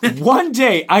One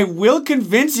day, I will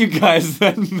convince you guys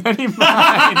that Many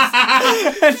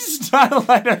Minds and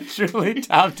Starlight are truly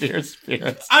top-tier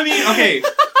spirits. I mean, okay.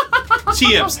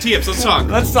 T-Ups, let's talk.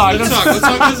 Let's talk this out.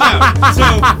 So,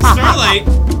 Starlight...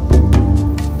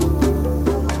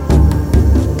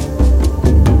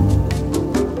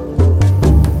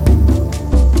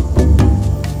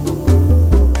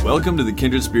 Welcome to the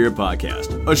Kindred Spirit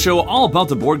Podcast, a show all about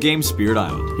the board game Spirit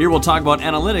Island. Here we'll talk about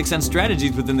analytics and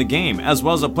strategies within the game, as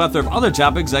well as a plethora of other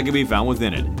topics that can be found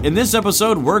within it. In this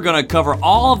episode, we're going to cover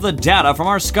all of the data from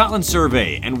our Scotland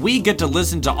survey, and we get to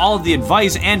listen to all of the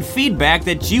advice and feedback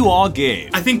that you all gave.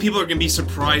 I think people are going to be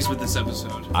surprised with this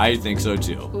episode. I think so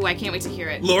too. Ooh, I can't wait to hear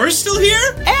it. Laura's still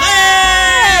here?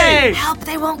 Hey! Help,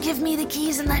 they won't give me the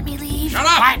keys and let me leave. Shut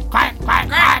up! Quiet.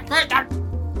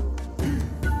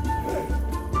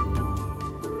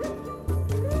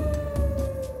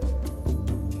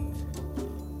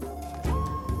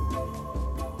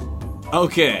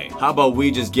 Okay, how about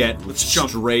we just get Let's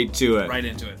jump straight to it. Right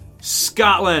into it.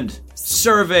 Scotland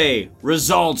survey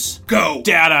results. Go!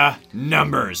 Data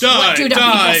numbers. What do the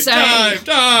people say?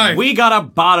 Dive! We got a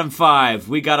bottom 5,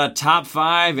 we got a top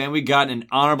 5, and we got an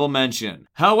honorable mention.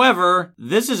 However,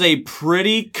 this is a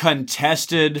pretty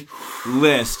contested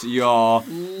list, y'all.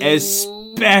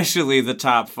 Especially the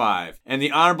top 5. And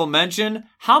the honorable mention,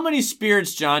 how many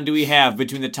spirits, John, do we have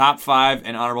between the top 5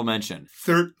 and honorable mention?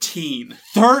 13.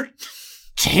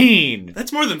 13!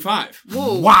 That's more than 5.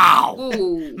 Whoa. Wow!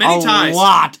 Ooh. Many ties. A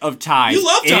lot of ties. You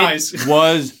love ties. It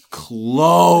was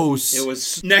close. It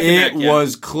was neck and neck. It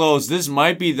was close. This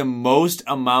might be the most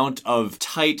amount of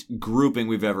tight grouping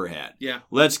we've ever had. Yeah.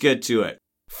 Let's get to it.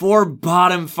 For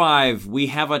bottom 5, we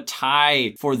have a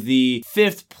tie for the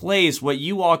 5th place, what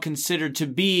you all consider to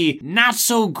be not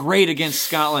so great against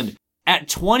Scotland. At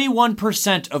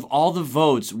 21% of all the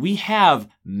votes, we have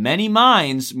Many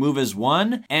Minds move as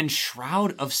 1 and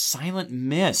Shroud of Silent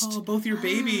Mist. Oh, both your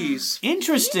babies.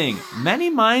 Interesting. Many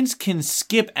Minds can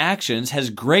skip actions, has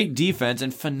great defense,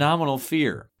 and phenomenal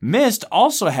fear. Mist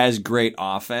also has great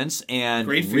offense and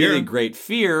really great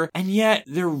fear, and yet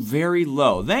they're very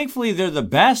low. Thankfully, they're the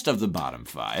best of the bottom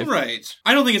 5. Right.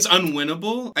 I don't think it's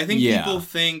unwinnable. I think people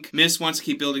think Mist wants to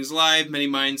keep buildings alive, Many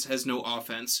Minds has no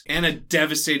offense, and a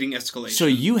devastating escalation. So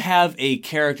you have a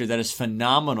character that is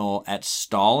phenomenal at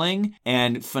stalling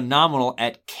and phenomenal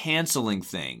at canceling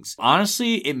things.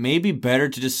 Honestly, it may be better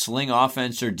to just sling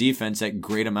offense or defense at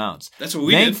great amounts. That's what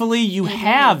we Thankfully, you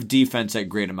have defense at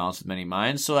great amounts with Many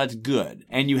Minds, so that's good.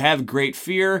 And you have great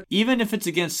fear. Even if it's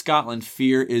against Scotland,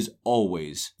 fear is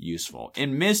always useful.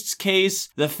 In Mist's case,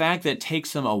 the fact that it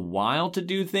takes them a while to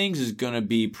do things is going to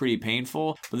be pretty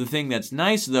painful. But the thing that's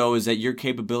nice, though, is that your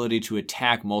capability to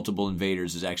attack multiple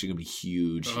invaders is actually going to be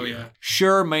huge. Oh, yeah.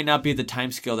 Sure, might not be at the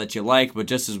time scale that you like, but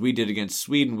just as we did against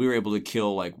Sweden, we were able to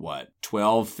kill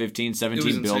 12, 15,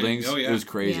 17 buildings. Oh, yeah. It was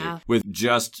crazy. Yeah. With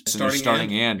just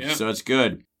starting hand. Yeah. So it's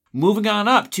good. Moving on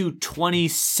up to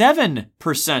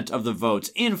 27% of the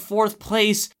votes. In 4th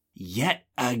place, yet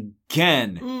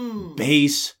again,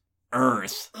 Base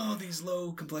Earth. Oh, these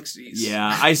low complexities.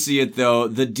 Yeah, I see it though.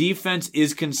 The defense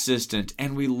is consistent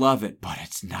and we love it, but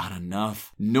it's not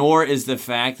enough. Nor is the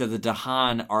fact that the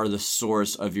Dahan are the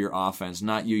source of your offense,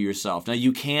 not you yourself. Now,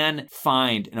 you can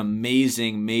find an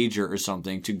amazing major or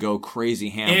something to go crazy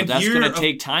ham, but that's going to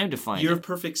take time to find Year it. of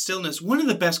Perfect Stillness, one of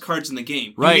the best cards in the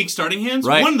game. Right. Unique starting hands,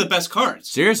 Right. one of the best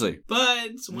cards. Seriously. But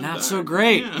it's one Not card. so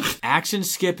great. Yeah. Action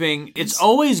skipping, it's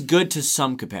always good to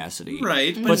some capacity.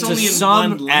 Right, but But it's to only in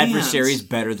some one land. adversaries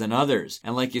better than others.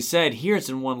 And like you said, here it's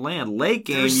in one land. Late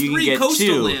game, There's you can 3 get coastal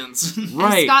 2. lands.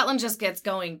 Right. And Scotland just gets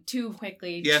going too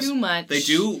quickly, Yes, too much. They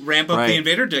do ramp up Right. the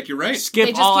invader deck, you're right. Skip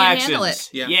They just all can't actions. handle it.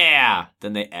 Yeah.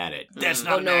 Then they add it. That's Oh,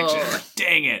 not an no. action.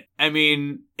 Dang it. I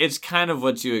mean, it's kind of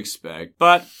what you expect.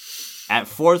 But at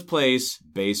 4th place,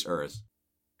 Base Earth.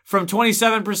 From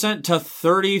 27% to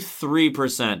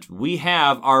 33%, we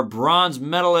have our bronze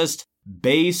medalist,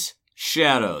 Base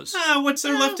Shadows. What's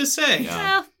there left to say? Yeah.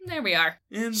 Well, there we are.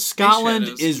 And Scotland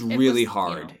Shadows. is really was,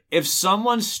 hard. If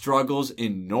someone struggles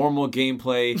in normal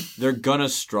gameplay, they're gonna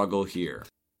struggle here.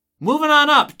 Moving on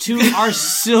up to our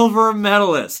silver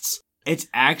medalists. It's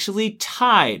actually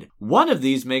tied. One of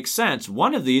these makes sense.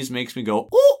 One of these makes me go,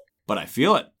 ooh, but I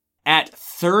feel it. At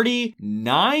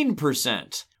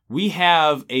 39%, we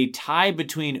have a tie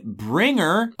between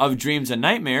Bringer of Dreams and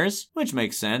Nightmares, which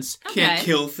makes sense. Can't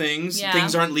kill things. Yeah.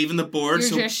 Things aren't leaving the board.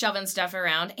 You're just shoving stuff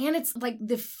around. And it's like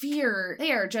the fear.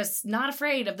 They are just not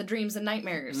afraid of the dreams and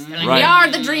nightmares. They're like, Right. we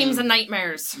are the dreams and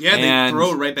nightmares. Yeah, they And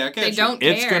throw it right back at you. They don't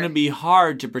care. It's going to be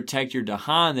hard to protect your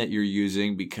Dahan that you're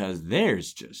using because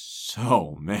there's just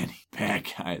so many bad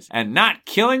guys. And not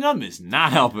killing them is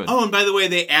not helping. Oh, and by the way,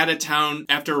 they add a town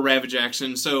after a Ravage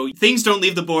action, so things don't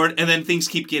leave the board, and then things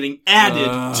keep getting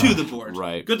added to the board.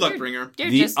 Right. Good luck, Bringer. They're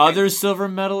The just other silver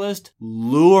medalist,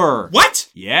 Lure. What?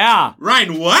 Yeah.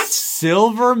 Ryan, what?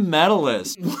 Silver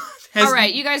medalist. Has- All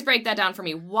right, you guys break that down for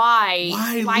me. Why?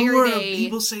 Why are Lure? they?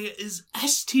 People say it is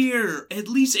S tier, at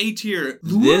least A tier.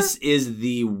 Lure? This is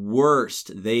the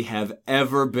worst they have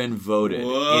ever been voted.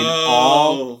 Whoa. In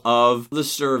all of the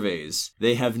surveys,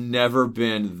 they have never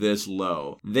been this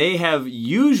low. They have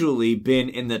usually been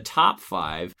in the top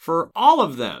 5 for all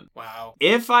of them. Wow.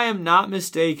 If I am not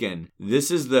mistaken,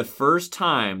 this is the first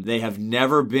time they have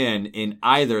never been in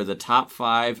either the top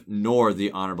 5 nor the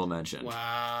honorable mention.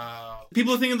 Wow.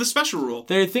 People are thinking of the special rule.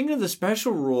 They're thinking of the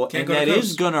special rule, Can't and go to that is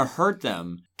coast. going to hurt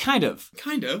them. Kind of.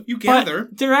 Kind of. You gather.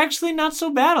 But they're actually not so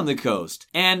bad on the coast.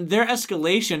 And their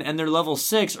escalation and their level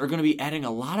 6 are going to be adding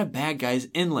a lot of bad guys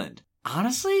inland.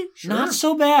 Honestly, not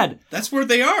so bad. That's where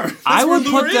they are. That's I would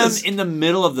where put Lure them is. in the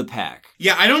middle of the pack.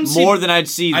 Yeah, I don't see More than I'd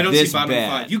see I don't this see bottom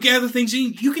bad. 5. You gather things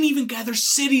in. You can even gather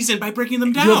cities in by breaking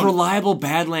them down. You have reliable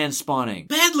Badlands spawning.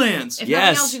 Badlands. If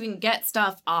Yes. nothing else, you can get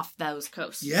stuff off those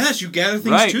coasts. Yes, you gather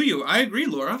things Right. to you. I agree,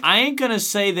 Laura. I ain't gonna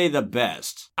say they the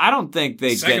best. I don't think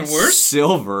they Second get worst?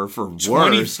 silver for worst.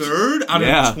 23rd out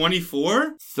Yeah. of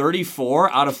 24?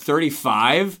 34 out of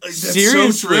 35? That's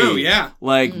Seriously? so true, yeah.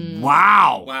 Like,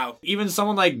 wow. Wow. Even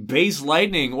someone like Base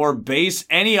Lightning or Base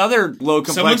any other low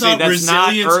Someone complexity thought that's not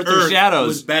Resilience Earth or Shadows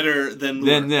was better than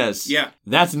Lure. than this. Yeah.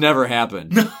 That's never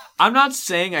happened. I'm not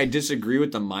saying I disagree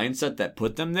with the mindset that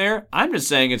put them there. I'm just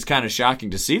saying it's kind of shocking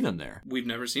to see them there. We've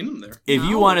never seen them there. If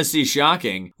you want to see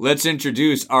shocking, let's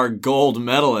introduce our gold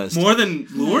medalist. More than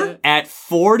Lure? At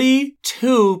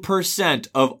 42%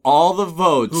 of all the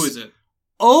votes, Who is it?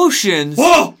 Ocean's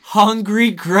Whoa!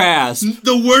 Hungry Grasp.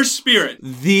 The worst spirit.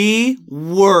 The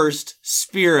worst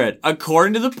spirit,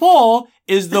 according to the poll,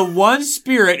 is the one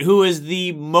spirit who is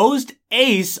the most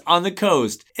ace on the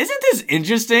coast. Isn't this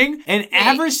interesting? An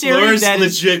adversary Laura's that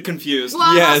is... legit confused.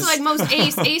 Well, Yes. also like most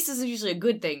ace is usually a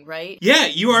good thing, right? Yeah,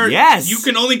 you are. Yes. You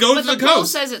can only go But to the the poll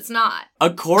coast. says it's not.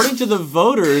 According to the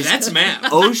voters, That's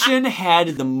math. Ocean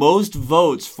had the most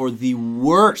votes for the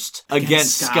worst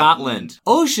against Scotland.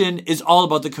 Ocean is all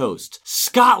about the coast.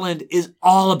 Scotland is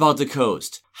all about the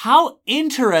coast. How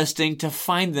interesting to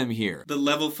find them here. The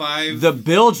level 5. The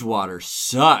Bilgewater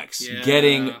sucks. Yeah.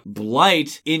 Getting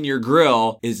Blight in your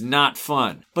grill is not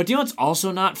fun. But do you know what's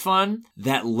also not fun?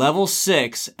 That level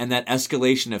 6 and that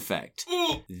escalation effect.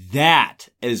 Ooh. That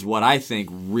is what I think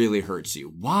really hurts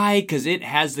you. Why? Because it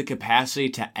has the capacity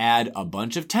to add a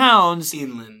bunch of towns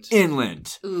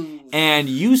inland. Ooh. And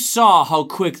you saw how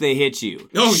quick they hit you.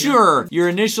 Oh, sure, your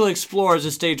initial Explorer is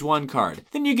a stage 1 card.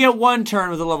 Then you get one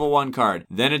turn with a level 1 card.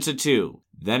 Then it's a 2.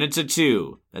 Then it's a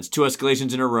 2. That's 2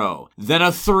 escalations in a row. Then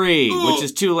a 3, which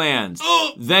is 2 lands.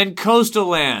 Then coastal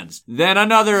lands. Then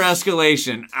another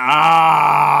escalation.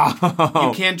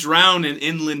 You can't drown an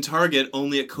inland target.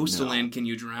 Only a coastal land can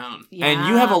you drown. Yeah. And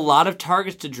you have a lot of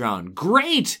targets to drown.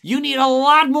 Great! You need a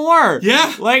lot more!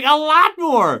 Yeah. Like, a lot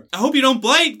more! I hope you don't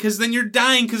blight, because then you're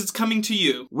dying because it's coming to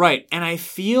you. Right, and I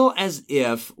feel as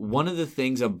if one of the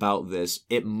things about this,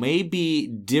 it may be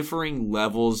differing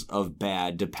levels of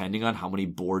bad depending on how many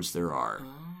boards there are.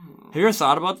 Have you ever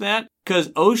thought about that?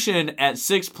 Because Ocean at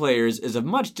 6 players is a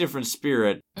much different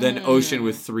spirit than Ocean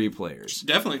with 3 players.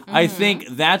 Definitely. I think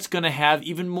that's going to have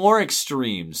even more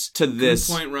extremes to this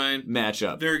Good point, Ryan.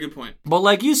 matchup. Very good point. But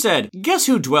like you said, guess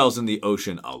who dwells in the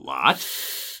ocean a lot?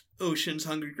 Ocean's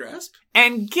Hungry Grasp?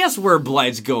 And guess where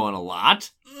Blight's going a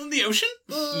lot? The ocean?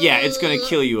 Yeah, it's gonna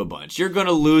kill you a bunch. You're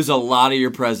gonna lose a lot of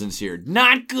your presence here.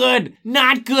 Not good!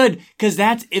 Not good! Because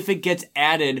that's if it gets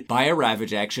added by a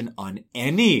Ravage action on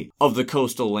any of the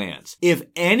coastal lands. If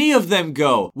any of them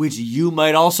go, which you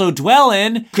might also dwell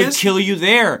in, could kill you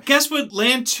there. Guess what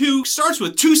land 2 starts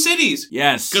with? 2 cities!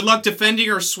 Yes. Good luck defending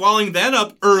or swallowing that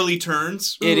up early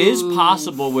turns. It is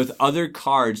possible with other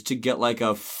cards to get like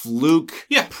a fluke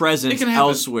Yeah, it presence can happen.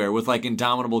 elsewhere with like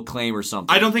Indomitable Claim or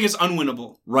something. I don't think it's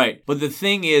unwinnable. Right. But the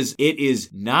thing is, it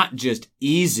is not just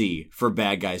easy for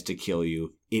bad guys to kill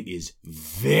you. It is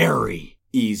very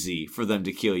easy for them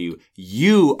to kill you.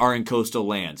 You are in coastal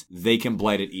lands. They can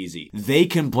blight it easy. They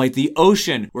can blight the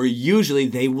ocean, where usually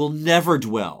they will never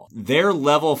dwell. Their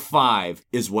level 5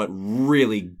 is what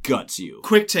really guts you.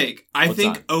 Quick take. I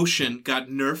think ocean got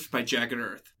nerfed by Jagged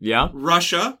Earth. Yeah?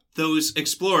 Russia, those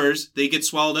explorers, they get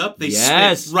swallowed up, they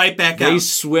spit right back out. They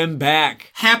swim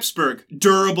back. Habsburg,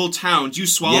 durable towns. You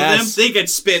swallow them, they get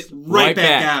spit right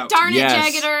back out. Darn it,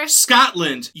 Jagged Earth.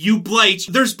 Scotland, you blight.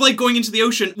 There's blight going into the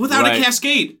ocean without a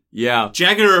cascade. Yeah.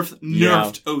 Jagged Earth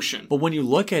nerfed ocean. But when you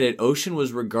look at it, ocean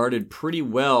was regarded pretty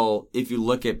well if you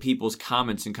look at people's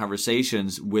comments and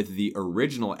conversations with the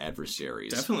original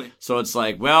adversaries. Definitely. So it's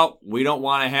like, well, we don't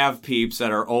want to have peeps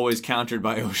that are always countered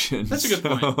by ocean. That's a good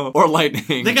point. Or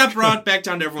lightning. They got brought back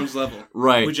down to everyone's level.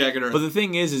 Right. With Jagged Earth. But the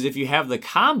thing is if you have the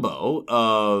combo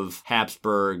of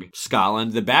Habsburg,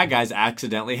 Scotland, the bad guys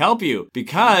accidentally help you.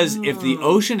 Because if the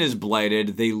ocean is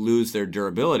blighted, they lose their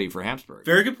durability for Habsburg.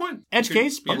 Very good point. Edge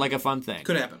case, but like a fun thing.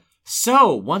 Could happen.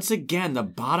 So, once again, the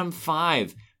bottom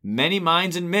 5. Many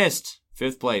Minds and Mist,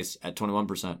 5th place at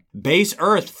 21%. Base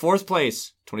Earth, 4th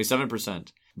place,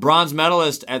 27%. Bronze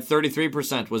medalist at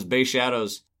 33% was Base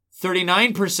Shadows.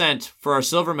 39% for our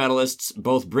silver medalists,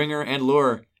 both Bringer and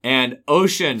Lure. And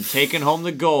Ocean taking home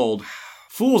the gold.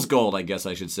 Fool's gold, I guess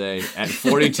I should say, at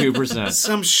 42%.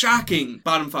 Some shocking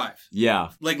bottom 5.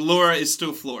 Yeah. Like Laura is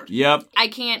still floored. Yep. I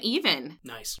can't even.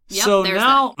 Nice. Yep, so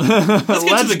now,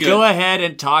 let's go go ahead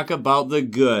and talk about the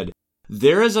good.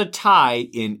 There is a tie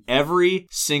in every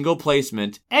single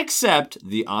placement except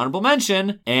the honorable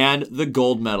mention and the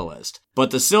gold medalist.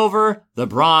 But the silver, the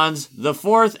bronze, the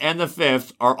 4th, and the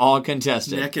 5th are all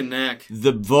contested. Neck and neck.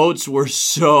 The votes were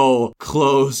so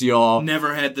close, y'all.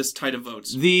 Never had this tight of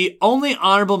votes. The only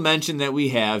honorable mention that we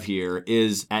have here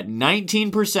is at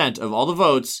 19% of all the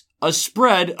votes, a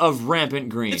spread of rampant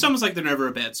green. It's almost like they're never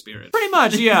a bad spirit. Pretty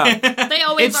much, yeah. They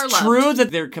always are loved. It's true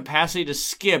that their capacity to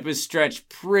skip is stretched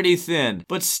pretty thin,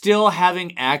 but still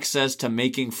having access to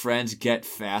making friends get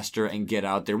faster and get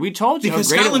out there. We told you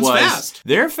because how great Scotland's it was. Fast.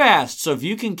 They're fast, so if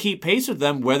you can keep pace with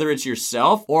them, whether it's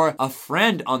yourself or a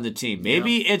friend on the team,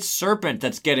 maybe it's Serpent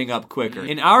that's getting up quicker.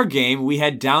 In our game, we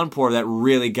had Downpour that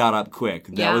really got up quick.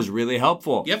 That was really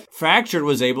helpful. Yep. Fractured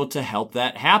was able to help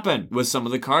that happen with some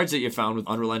of the cards that you found with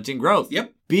Unrelenting Growth.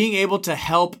 Yep. Being able to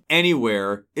help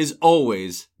anywhere is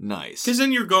always nice. Because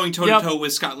then you're going toe-to-toe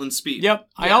with Scotland's speed. Yep.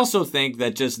 I also think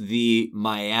that just the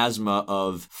miasma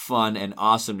of fun and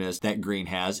awesomeness that Green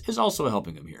has is also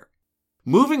helping him here.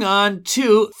 Moving on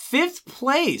to 5th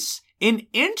place. An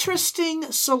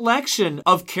interesting selection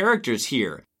of characters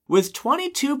here. With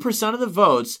 22% of the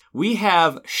votes, we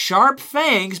have Sharp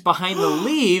Fangs behind the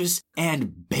leaves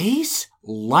and Base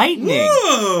Lightning.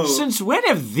 Whoa. Since when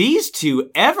have these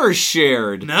two ever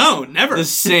shared? No, never. The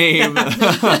same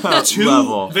two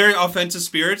level. Very offensive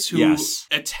spirits who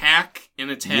attack and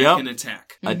attack and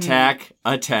attack. Attack,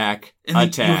 attack, and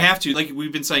attack. You have to, like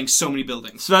we've been saying, so many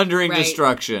buildings. Thundering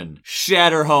Destruction,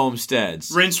 Shatter Homesteads,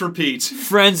 Rinse, repeat.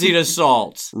 Frenzied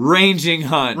Assaults, Ranging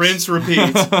Hunt. Rinse,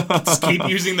 repeat. Just keep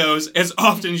using those as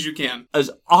often as you can.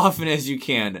 As often as you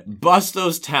can. Bust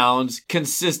those towns,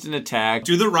 consistent attack.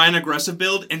 Do the Rhine aggressive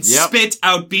build and spit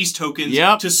out beast tokens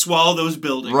to swallow those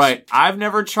buildings. Right. I've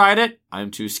never tried it. I'm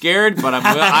too scared, but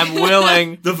I'm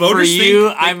willing. The voters for you,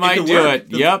 think I might do it.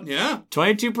 Yeah.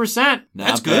 22%.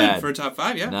 That's bad. good for a top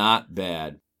 5, yeah. Not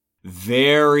bad.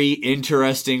 Very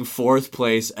interesting 4th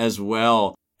place as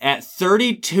well. At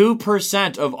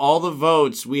 32% of all the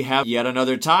votes, we have yet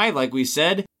another tie, like we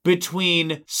said,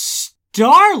 between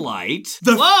Starlight.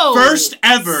 The first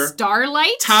ever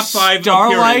Starlight? top 5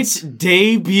 Starlight's appearance.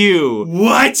 debut.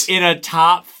 What? In a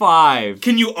top 5.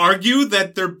 Can you argue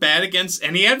that they're bad against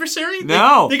any adversary?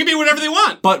 No. They can be whatever they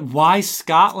want. But why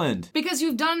Scotland? Because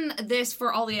you've done this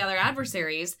for all the other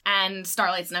adversaries, and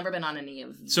Starlight's never been on any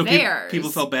of so theirs. People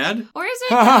felt bad? Or is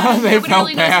it that They nobody felt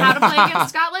really bad. knows how to play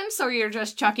against Scotland, so you're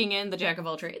just chucking in the jack of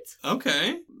all trades?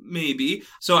 Okay, maybe.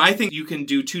 So I think you can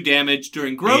do 2 damage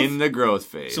during growth. In the growth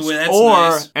phase. So that's or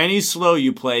nice. Any slow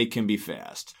you play can be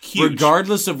fast. Huge.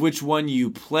 Regardless of which one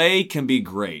you play can be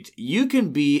great. You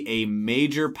can be a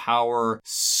major power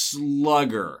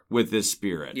slugger with this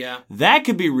spirit. Yeah. That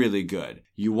could be really good.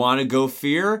 You want to go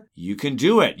fear? You can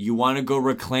do it. You want to go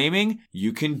reclaiming?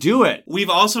 You can do it. We've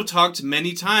also talked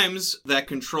many times that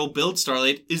control build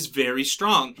Starlight is very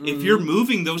strong. Mm-hmm. If you're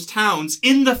moving those towns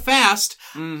in the fast,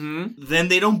 then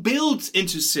they don't build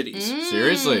into cities.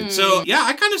 Seriously. So, yeah,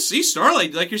 I kind of see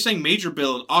Starlight. Like you're saying, major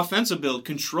build, offensive build,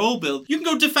 control build. You can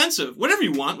go defensive. Whatever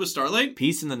you want with Starlight.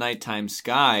 Peace in the Nighttime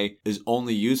Sky is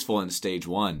only useful in stage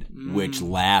 1, which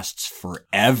lasts lasts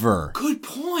forever. Good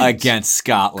point. Against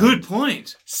Scotland. Good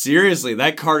point. Seriously,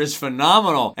 that card is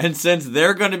phenomenal. And since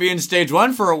they're going to be in stage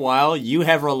 1 for a while, you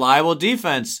have reliable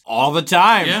defense all the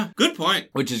time. Yeah, good point.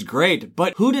 Which is great.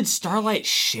 But who did Starlight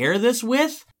share this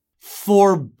with?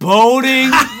 Foreboding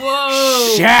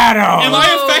Whoa. Shadow. Am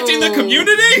I affecting the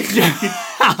community?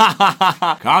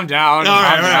 Calm down. All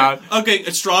Calm right. down. Okay,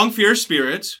 a strong fear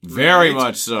spirit. Very Right.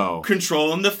 much so.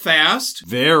 Controlling the fast.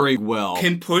 Very well.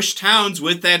 Can push towns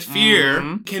with that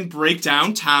fear. Can break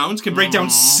down towns. Can break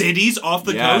down cities off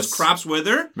the Yes. coast. Crops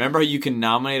wither. Remember how you can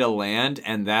nominate a land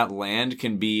and that land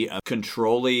can be a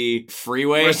control-y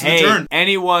freeway? Rest of the Hey, turn.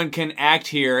 anyone can act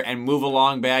here and move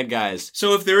along bad guys.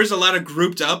 So if there is a lot of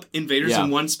grouped up invaders Yeah. in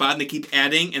one spot and they keep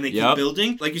adding and they Yep. keep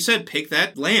building, like you said, pick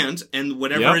that land and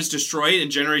whatever Yep. is destroyed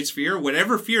and generates fear,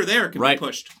 whatever fear there can Right. be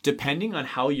pushed. Depending on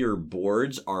how your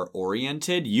boards are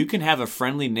oriented, you can have a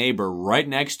friendly neighbor right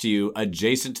next to you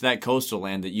adjacent to that coastal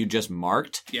land that you just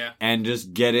marked. Yeah. And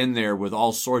just get in there with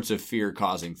all sorts of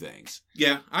fear-causing things.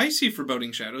 Yeah, I see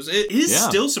foreboding shadows. It is Yeah.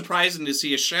 still surprising to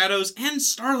see a shadows and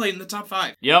Starlight in the top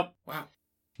 5. Yep. Wow.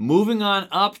 Moving on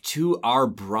up to our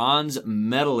bronze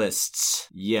medalists.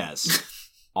 Yes.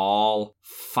 All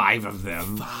 5 of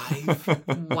them. 5?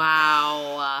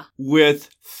 Wow. With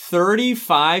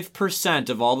 35%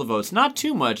 of all the votes. Not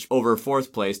too much over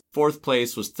 4th place. 4th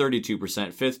place was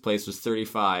 32%. 5th place was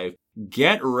 35%.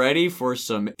 Get ready for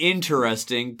some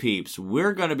interesting peeps.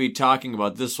 We're going to be talking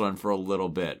about this one for a little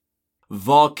bit.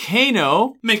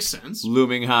 Volcano, Makes sense.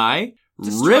 looming high.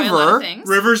 Destroy a lot of River, things.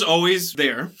 River's always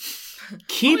there.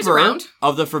 keeper around.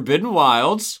 of the Forbidden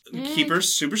Wilds.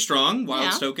 Keeper's super strong. Wild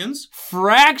Yeah. tokens.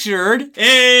 Fractured.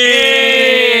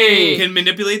 Hey! Hey! Can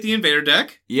manipulate the invader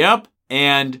deck. Yep.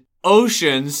 And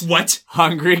Oceans, What?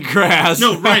 Hungry Grass.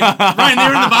 No, Ryan. Ryan, they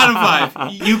were in the bottom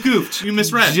 5. You goofed. You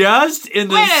misread. Just in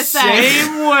the Wait a sec.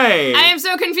 same way. I am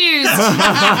so confused.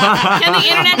 Can the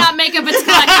internet not make up its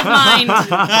collective mind?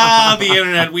 Ah, the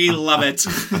internet. We love it.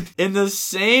 In the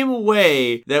same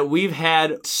way that we've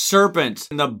had Serpent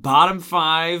in the bottom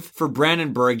 5 for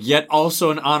Brandenburg, yet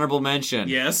also an honorable mention.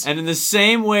 Yes. And in the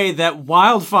same way that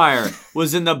Wildfire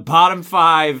was in the bottom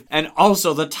 5 and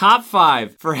also the top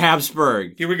 5 for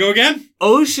Habsburg. Here we go again.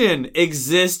 Ocean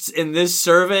exists in this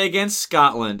survey against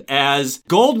Scotland as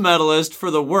gold medalist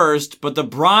for the worst, but the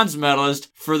bronze medalist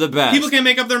for the best. People can't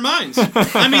make up their minds.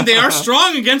 I mean, they are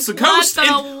strong against the coast. the and-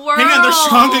 Hang on, they're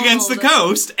strong against the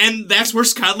coast, and that's where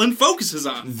Scotland focuses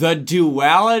on. The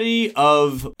duality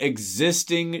of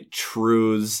existing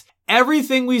truths.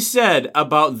 Everything we said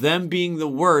about them being the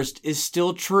worst is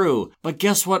still true. But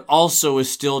guess what also is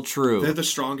still true? They're the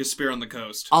strongest spear on the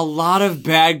coast. A lot of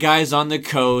bad guys on the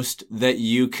coast that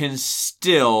you can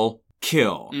still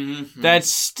kill. Mm-hmm. That's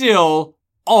still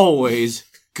always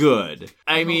good.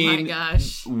 I Oh my mean,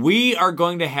 gosh. we are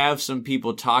going to have some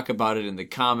people talk about it in the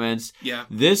comments. Yeah.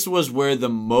 This was where the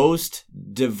most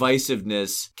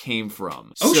divisiveness came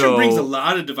from. Ocean So- brings a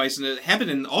lot of device, and it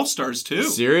happened in All-Stars, too.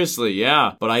 Seriously,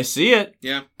 yeah. But I see it.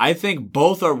 Yeah. I think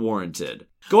both are warranted.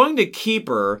 Going to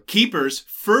Keeper, Keeper's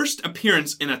first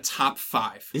appearance in a top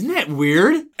 5. isn't that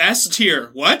weird? S tier.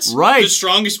 What? Right. The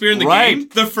strongest spear in the Right. game?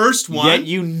 The first one? Yet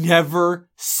you never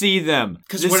see them.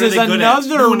 Because This what are is they good at?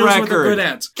 another No one knows record. what they're good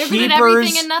at. They're good at Keepers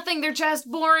everything and nothing. They're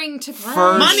just boring to play.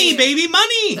 First- Money, baby,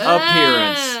 money!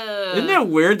 appearance. Oh. Isn't it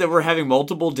weird that we're having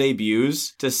multiple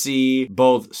debuts to see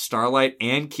both Starlight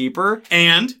and Keeper?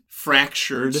 And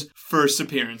Fractured's first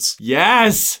appearance.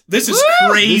 Yes! This is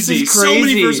crazy. This is So many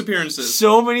crazy. first appearances.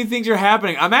 So many things are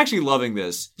happening. I'm actually loving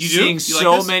this. You do? Seeing You like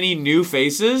so this? many new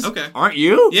faces. Okay. Aren't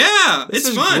you? Yeah, This it's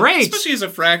is fun. great. Especially as a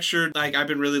Fractured. Like, I've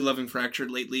been really loving Fractured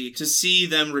lately. To see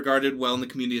them regarded well in the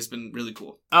community has been really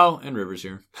cool. Oh, and River's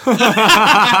here.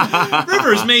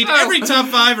 Rivers made every top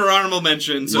 5 or honorable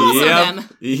mention. So Also Yep. them.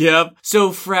 Yep.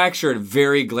 So Fractured,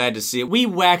 very glad to see it. We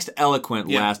waxed eloquent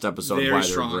Yeah, last episode very why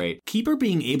strong. they're great. Keeper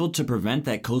being able to prevent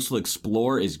that coastal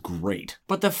explorer is great.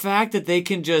 But the fact that they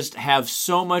can just have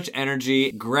so much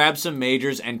energy, grab some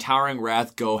majors, and Towering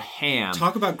Wrath go ham.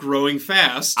 talk about growing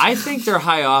fast. I think their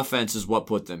high offense is what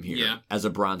put them here Yeah. as a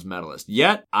bronze medalist.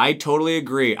 Yet, I totally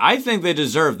agree. I think they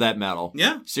deserve that medal.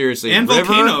 Yeah. Seriously. And River,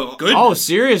 Volcano. Good. Oh,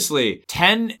 seriously.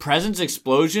 10 presence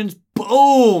explosions.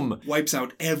 Boom! Wipes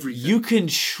out everything. You can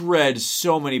shred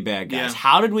so many bad guys. Yeah.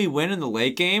 How did we win in the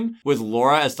late game with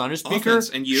Laura as Thunder Speaker? Offense.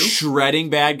 And you? Shredding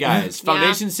bad guys. Yeah.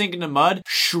 Foundation sink into mud,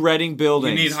 shredding You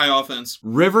buildings. need high offense.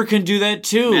 River can do that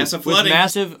too. Massive with flooding.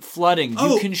 massive flooding.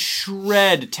 Oh. You can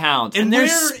shred towns. And And they're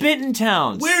where- spitting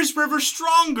towns. Where's River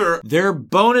stronger? Their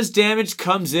bonus damage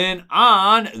comes in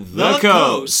on the The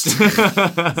coast.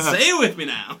 Say it with me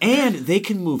now. And they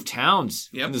can move towns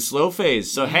Yep. in the slow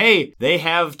phase. So, hey, they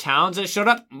have towns towns that showed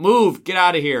up, move, get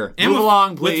out of here. And Move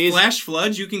along, please. With flash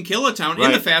floods, you can kill a town in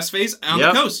Right. the fast phase on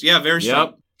the coast. Yeah, very strong.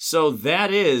 Yep. So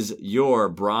that is your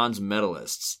bronze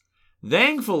medalists.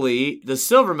 Thankfully, the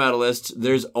silver medalists,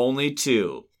 there's only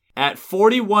 2. At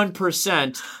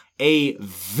 41%, a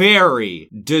very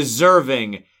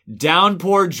deserving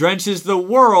Downpour Drenches the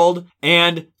World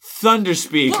and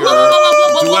Thunderspeaker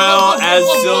dwell as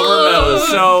silver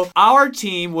medalists. So our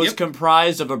team was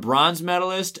comprised of a bronze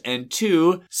medalist and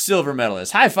 2 silver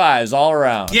medalists. High fives all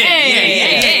around.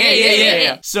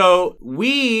 Yeah. So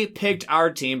we picked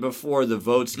our team before the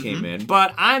votes came in,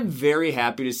 but I'm very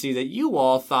happy to see that you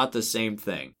all thought the same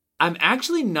thing. I'm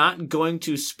actually not going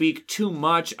to speak too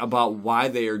much about why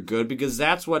they are good because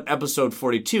that's what episode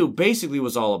 42 basically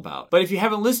was all about. But if you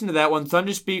haven't listened to that one,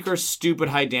 Thunderspeaker's stupid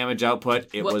high damage output,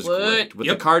 it was great. With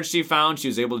the cards she found, she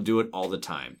was able to do it all the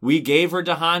time. We gave her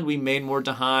Dahan, we made more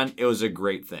Dahan, it was a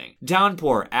great thing.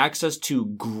 Downpour, access to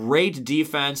great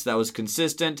defense that was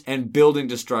consistent and building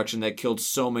destruction that killed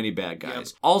so many bad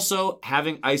guys. Also,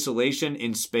 having isolation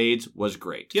in spades was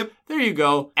great. Yep. There you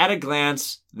go. At a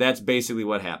glance, that's basically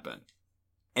what happened.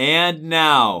 And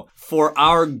now, for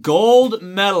our gold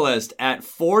medalist at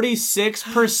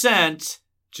 46%,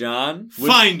 John?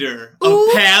 Finder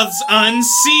of Paths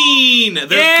Unseen. Their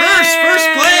first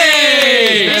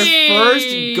place. Their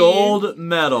first gold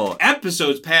medal.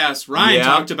 Episodes past, Ryan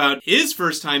talked about his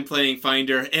first time playing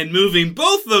Finder and moving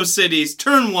both those cities,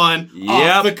 turn 1,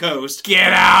 off the coast.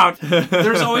 Get out!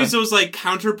 There's always those like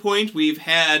counterpoint. We've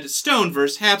had Stone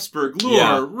versus Habsburg,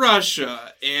 Lure,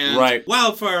 Russia, and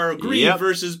Wildfire Green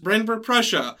versus Brandenburg,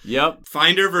 Prussia.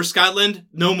 Finder versus Scotland,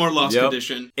 no more lost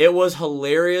condition. It was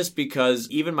hilarious because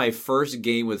even my first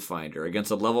game with Finder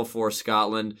against a level 4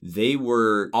 Scotland, they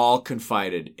were all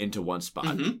confided into one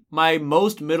spot. My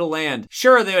most middle land,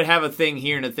 sure, they would have a thing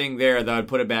here and a thing there that would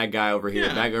put a bad guy over here,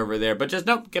 bad guy over there, but just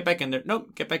nope, get back in there,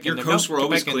 nope, get back in there. Your coasts were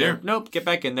always clear. Nope, get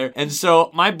back in there. And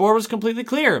so my board was completely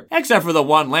clear, except for the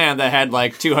one land that had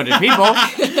like 200 people.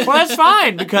 Well, that's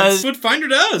fine because that's what Finder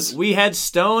does. We had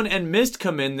Stone and Mist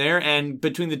come in there, and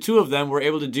between the two of them, we're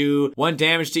able to do 1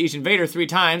 damage to each invader 3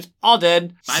 times, all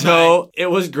dead. So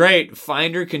it was great.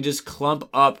 Finder can just clump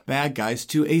up bad guys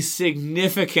to a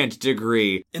significant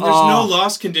degree. And there's no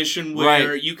loss condition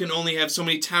where you can only have so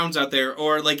many towns out there,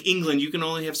 or like England, you can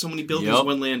only have so many buildings in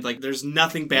one land. Like there's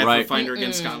nothing bad for Finder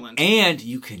against Scotland. And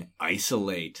you can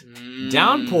isolate.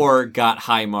 Downpour got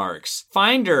high marks.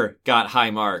 Finder got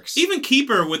high marks. Even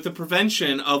Keeper with the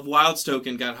prevention of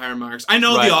Wildstoken got higher marks. I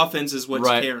know the offense is what's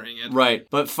carrying it. Right.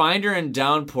 But Finder and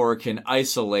Downpour can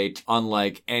isolate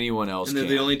unlike anyone else and they're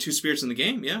the only 2 spirits in the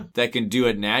game, that can do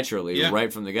it naturally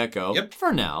right from the get-go. Yep.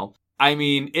 For now. I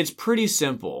mean, it's pretty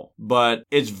simple, but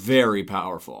it's very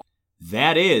powerful.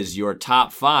 That is your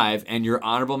top 5 and your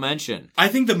honorable mention. I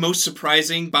think the most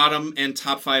surprising bottom and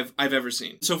top 5 I've ever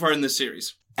seen so far in this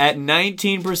series. At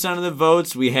 19% of the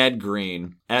votes, we had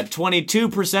Green. At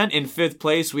 22% in 5th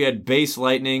place, we had Base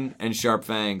Lightning and Sharp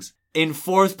Fangs. In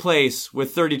 4th place,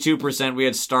 with 32%, we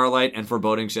had Starlight and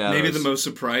Foreboding Shadows. Maybe the most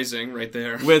surprising right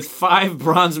there. With 5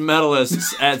 bronze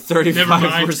medalists at 35%. Never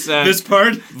mind. This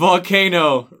part.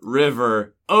 Volcano,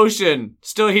 River, Ocean,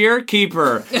 still here,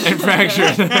 Keeper, and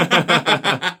Fractured.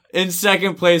 In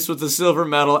 2nd place with the silver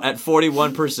medal at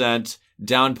 41%,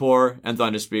 Downpour and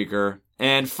Thunderspeaker.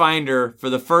 And Finder,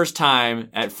 for the first time,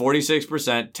 at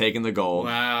 46%, taking the gold.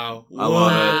 Wow. I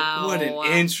love it. What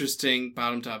an interesting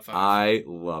bottom top 5. I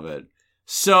love it.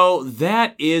 So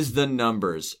that is the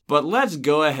numbers. But let's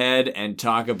go ahead and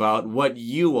talk about what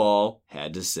you all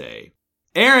had to say.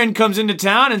 Aaron comes into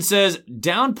town and says,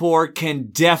 Downpour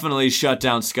can definitely shut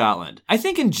down Scotland. I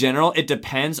think in general it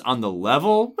depends on the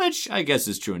level, which I guess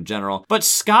is true in general, but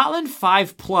Scotland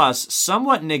 5+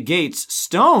 somewhat negates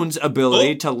Stone's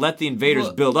ability to let the invaders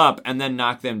build up and then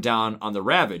knock them down on the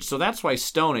Ravage, so that's why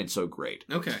Stone ain't so great.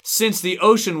 Okay. Since the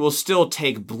Ocean will still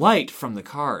take Blight from the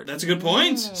card. That's a good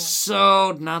point.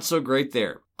 So, not so great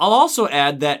there. I'll also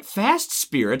add that fast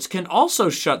spirits can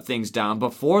also shut things down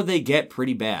before they get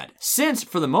pretty bad, since,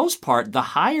 for the most part, the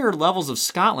higher levels of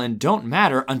Scotland don't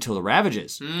matter until the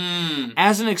Ravages.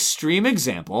 As an extreme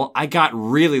example, I got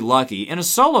really lucky in a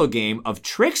solo game of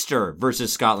Trickster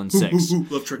versus Scotland 6,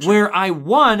 Love Trickster. where I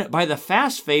won by the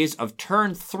fast phase of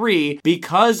turn 3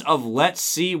 because of Let's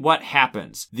See What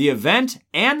Happens, the event,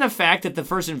 and the fact that the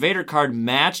first invader card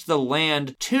matched the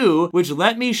land 2, which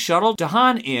let me shuttle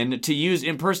Dahan in to use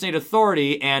Impervious impersonate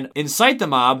authority and incite the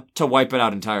mob to wipe it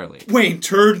out entirely. Wait,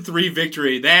 turn 3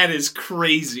 victory. That is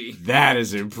crazy. That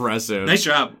is impressive. Nice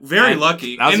job. Very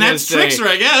lucky. And that's Trickster,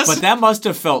 I guess. But that must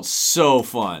have felt so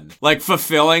fun. Like,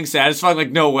 fulfilling, satisfying,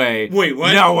 like, no way. Wait,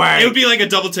 what? No way. It would be like a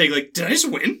double take, like, did I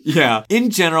just win? Yeah. In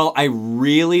general, I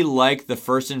really like the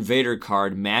first Invader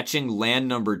card matching land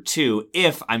number 2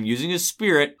 if I'm using a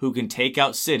spirit who can take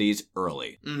out cities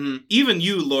early. Mm-hmm. Even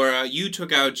you, Laura, you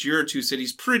took out your 2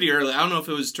 cities pretty early. I don't know if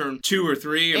it was turn 2 or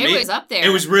 3. Or it was up there. It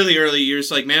was really early. You're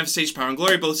just like, Manifestation, Power, and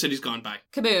Glory, both cities gone by.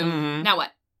 Kaboom. Mm-hmm. Now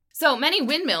what? So, Many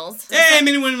Windmills. Hey,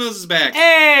 Many Windmills is back.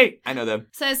 Hey! I know them.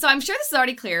 Says, so I'm sure this is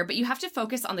already clear, but you have to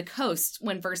focus on the coast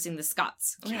when versing the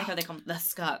Scots. I like how they call them the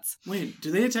Scots. Wait,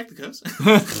 do they attack the coast?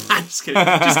 I'm just kidding.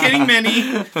 Just kidding,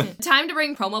 Many. Time to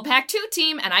bring Promo Pack 2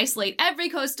 team and isolate every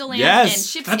coastal land and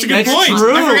ship. That's a good point.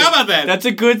 True. I forgot about that. That's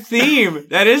a good theme.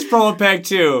 That is Promo Pack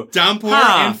 2. Downpour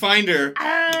and Finder.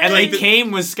 And they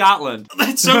came with Scotland.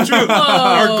 That's so true.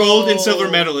 Our gold and silver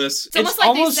medalists. It's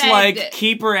almost like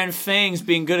Keeper and Fangs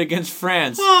being good against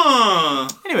France.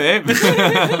 Anyway.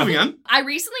 Moving on. I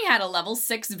recently had a level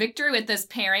 6 victory with this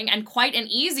pairing and quite an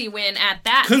easy win at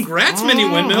that. Congrats, Many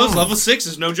Windmills. Level 6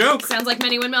 is no joke. Sounds like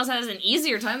Many Windmills has an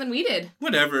easier time than we did.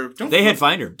 Whatever. They had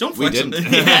Finder. Don't flex we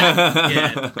didn't.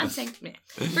 Yeah. I'm saying,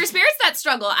 for spirits that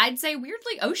struggle, I'd say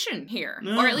weirdly Ocean here.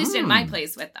 Or at least in my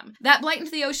place with them. That blight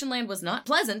into the Ocean land was not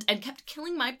pleasant and kept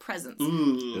killing my presence.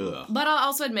 Ooh. But I'll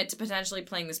also admit to potentially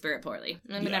playing the spirit poorly.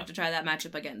 I'm gonna have to try that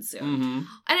matchup again soon. Mm-hmm.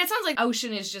 And it sounds like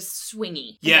Ocean is just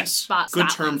swingy. Yes. Good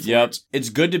term for it. It's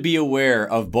good to be aware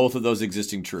of both of those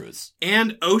existing truths.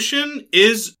 And Ocean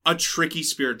is a tricky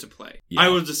spirit to play. Yeah. I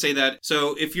would just say that.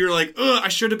 So if you're like, I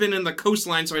should have been in the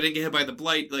coastline so I didn't get hit by the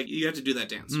blight, like, you have to do that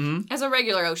dance. Mm-hmm. As a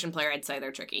regular Ocean player, I'd say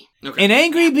they're tricky. Okay. An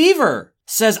Angry Beaver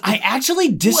says, I actually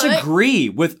disagree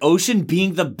with Ocean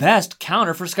being the best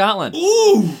counter for Scotland.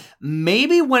 Ooh!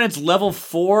 Maybe when it's level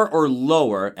 4 or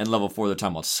lower, and level 4, they're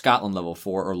talking about Scotland level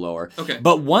 4 or lower. Okay.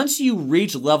 But once you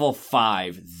reach level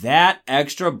 5, that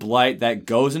extra blight that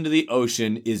goes into the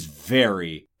ocean is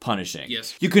very punishing.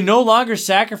 Yes. You can no longer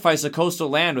sacrifice a coastal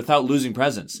land without losing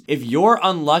presence. If you're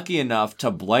unlucky enough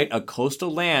to blight a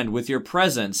coastal land with your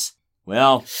presence,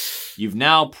 well, you've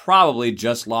now probably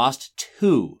just lost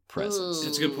 2 presence.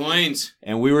 That's a good point.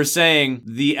 And we were saying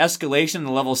the escalation in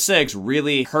level 6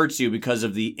 really hurts you because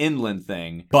of the inland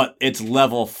thing, but it's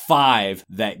level 5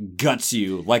 that guts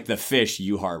you like the fish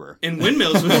you harbor. And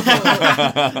Windmills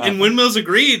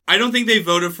agreed. I don't think they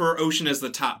voted for Ocean as the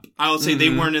top. I'll say they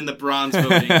weren't in the bronze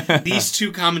voting. These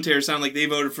 2 commentators sound like they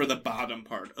voted for the bottom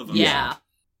part of Ocean. Yeah.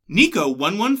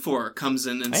 Nico114 comes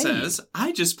in and says,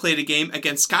 I just played a game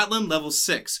against Scotland level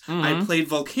 6. I played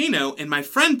Volcano, and my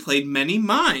friend played Many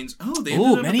Mines. Oh, they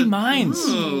ended up Many Mines.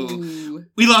 Ooh.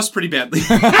 We lost pretty badly.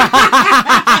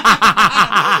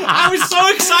 I was so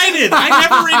excited. I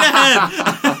never read ahead.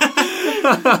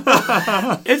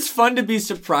 It's fun to be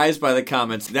surprised by the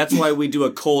comments. That's why we do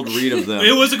a cold read of them.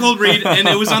 It was a cold read, and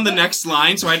it was on the next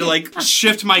line, so I had to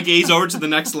shift my gaze over to the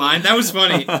next line. That was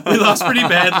funny. We lost pretty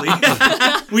badly.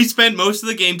 We spent most of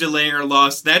the game delaying our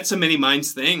loss. That's a Many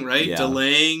Mines thing, right? Yeah.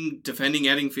 Delaying, defending,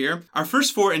 adding fear. Our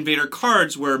first 4 Invader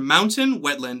cards were Mountain,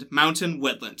 Wetland, Mountain,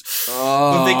 Wetland.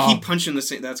 But they keep punching the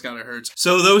same. That's gotta hurt.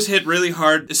 So those hit really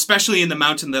hard, especially in the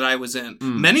mountain that I was in.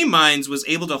 Many Mines was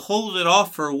able to hold it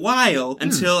off for a while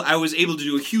until I was able to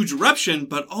do a huge eruption,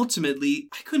 but ultimately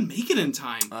I couldn't make it in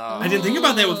time. I didn't think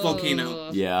about that with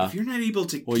Volcano. Yeah. If you're not able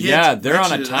to they're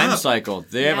on a time cycle.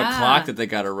 They have a clock that they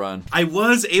gotta run. I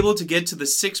was able to get to the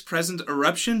 6th present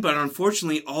eruption, but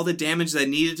unfortunately all the damage that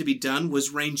needed to be done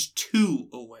was range 2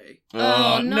 away.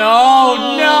 Oh, no.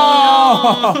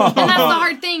 And that's the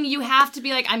hard thing. You have to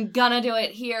be like, I'm gonna do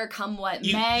it here, come what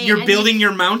may. You're building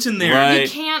your mountain there. Right. You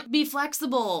can't be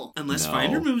flexible. Unless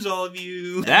Finder moves all of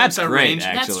you. That's great, range.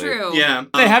 actually. That's true. Yeah.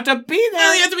 They have to be there.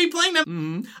 Yeah, they have to be playing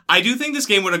them. I do think this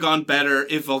game would have gone better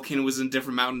if Volcano was in a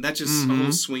different mountain. That's just a whole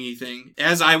swingy thing.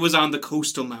 As I was on the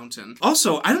coastal mountain.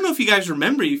 Also, I don't know if you guys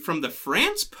remember from the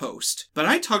France post, but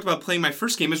I talked about playing my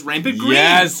first game as Rampant Green.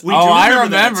 Yes. I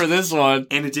remember this one.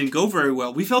 And it didn't go very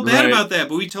well. We felt bad about that,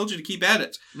 but we told you to keep at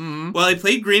it. Well, I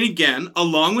played Green again,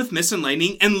 along with Mist and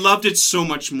Lightning, and loved it so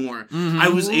much more. I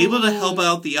was able to help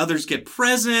out the others get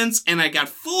presents, and I got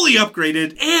fully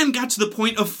upgraded, and got to the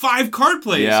point of 5 card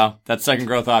plays. Yeah, that's second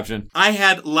growth option. I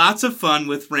had lots of fun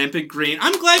with Rampant Green.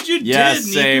 I'm glad you did,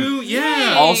 same. Niku.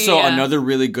 Yeah. Also, another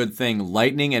really good thing,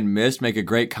 Lightning and Mist make a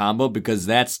great combo because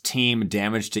that's team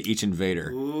damage to each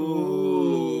invader.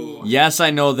 Ooh. Yes, I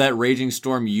know that Raging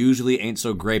Storm usually ain't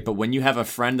so great, but when you have a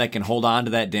friend that can hold on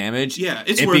to that damage,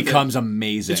 it becomes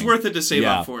amazing. It's worth it to save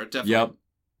up for it, definitely. Yep.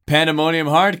 Pandemonium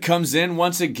Heart comes in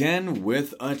once again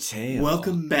with a tale.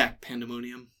 Welcome back,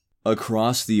 Pandemonium.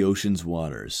 Across the ocean's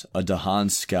waters, a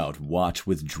Dahan scout watched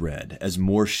with dread as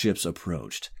more ships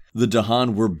approached. The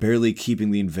Dahan were barely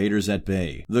keeping the invaders at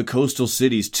bay, the coastal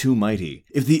cities too mighty.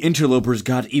 If the interlopers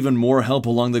got even more help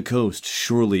along the coast,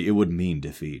 surely it would mean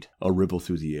defeat. A ripple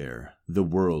through the air. The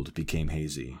world became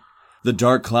hazy. The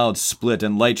dark clouds split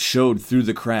and light showed through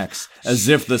the cracks, as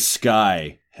if the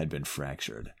sky had been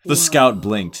fractured. The scout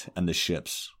blinked, and the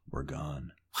ships were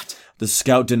gone. What? The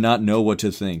scout did not know what to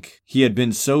think. He had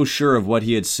been so sure of what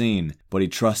he had seen, but he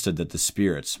trusted that the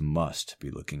spirits must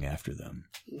be looking after them.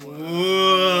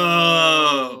 Whoa.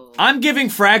 I'm giving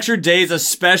Fractured Days a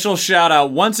special shout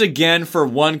out once again for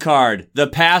one card. The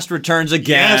past returns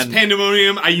again. Yes,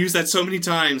 Pandemonium. I use that so many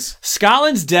times.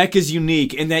 Scotland's deck is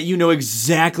unique in that you know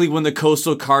exactly when the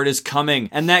coastal card is coming,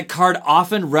 and that card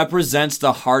often represents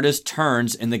the hardest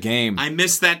turns in the game. I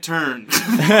missed that turn.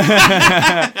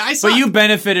 But you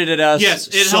benefited at us. Yes,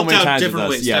 it so helped many out times different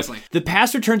with us. ways, Yes. definitely. The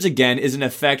past returns again is an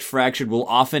effect Fractured will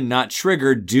often not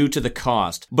trigger due to the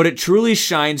cost, but it truly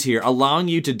shines here, allowing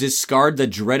you to discard the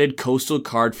dreaded coastal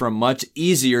card for a much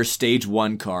easier stage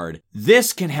 1 card.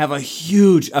 This can have a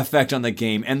huge effect on the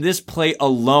game, and this play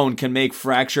alone can make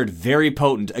Fractured very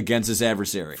potent against his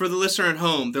adversary. For the listener at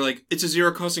home, they're like, it's a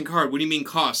zero costing card. What do you mean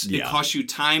cost? Yeah. It costs you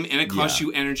time and it costs Yeah.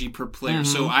 you energy per player.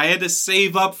 So I had to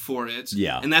save up for it.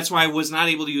 Yeah. And that's why I was not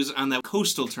able to use it on that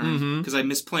coastal turn because I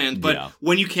misplanned. But Yeah.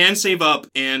 when you can save up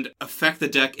and affect the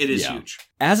deck, it is Yeah. huge.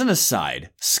 As an aside,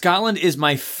 Scotland is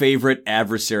my favorite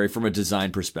adversary from a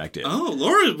design perspective. Oh,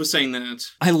 Laura was saying that.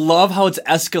 I love how its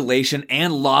escalation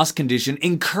and loss condition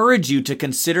encourage you to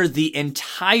consider the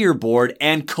entire board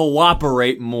and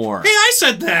cooperate more. Hey, I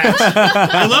said that.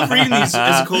 I love reading these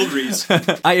as cold reads.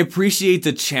 I appreciate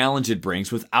the challenge it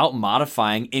brings without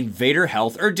modifying invader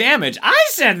health or damage. I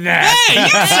said that! Hey, you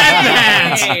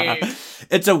said that!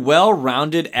 It's a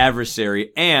well-rounded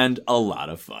adversary and a lot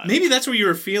of fun. Maybe that's what you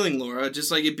were feeling, Laura. Just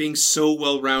like it being so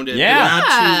well-rounded. Yeah. Not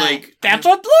too, like... That's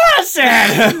what Laura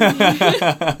said!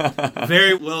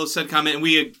 Very well said comment, and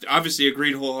we obviously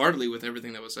agreed wholeheartedly with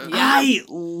everything that was said. I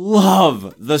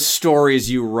love the stories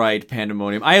you write,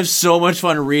 Pandemonium. I have so much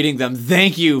fun reading them.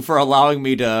 Thank you for allowing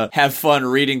me to have fun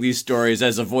reading these stories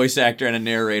as a voice actor and a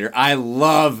narrator. I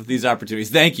love these opportunities.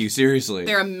 Thank you, seriously.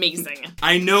 They're amazing.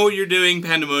 I know what you're doing,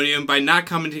 Pandemonium, by not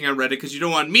commenting on Reddit because you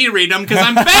don't want me to read them because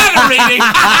I'm bad at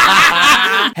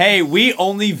reading. Hey, we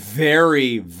only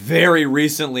very, very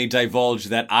recently divulged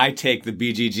that I take the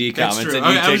BGG That's comments true.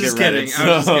 and you I take was the just Reddit. kidding.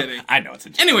 I was just kidding. I know it's a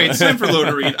joke. Anyway, it's time for Lo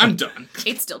to read. I'm done.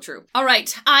 It's still true. All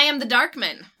right, I am the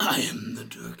Darkman. I am the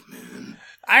Darkman.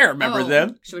 I remember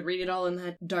them. Should we read it all in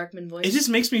that Darkman voice? It just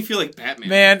makes me feel like Batman.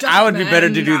 Man, I would be better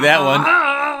to do that one.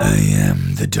 I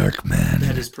am the Darkman.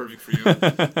 That is perfect for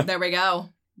you. There we go.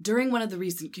 During one of the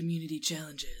recent community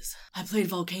challenges, I played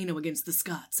Volcano against the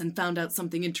Scots and found out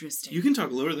something interesting. You can talk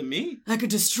lower than me. I could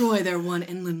destroy their one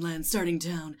inland land starting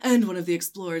town and one of the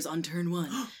explorers on turn 1,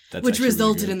 That's which actually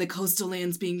resulted really in the coastal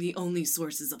lands being the only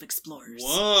sources of explorers.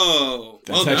 Whoa.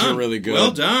 That's well actually done. really good.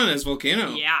 Well done as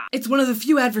Volcano. Yeah. It's one of the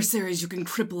few adversaries you can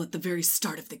cripple at the very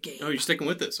start of the game. Oh, you're sticking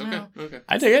with this. Okay. No. Okay.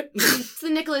 I take it. It's the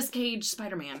Nicolas Cage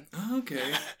Spider-Man. Okay.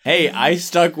 Hey, I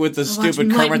stuck with the watch stupid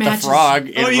Light Kermit the Matches. Frog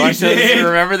in Oh, you Russia. did? You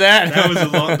remember that? That was a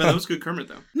long, but that was good Kermit,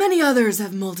 though. Many others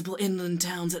have multiple inland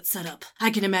towns at setup. I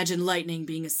can imagine Lightning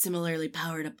being a similarly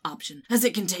powered up option, as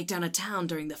it can take down a town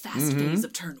during the fast phase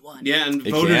of turn 1. Yeah, and It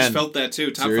voters can. felt that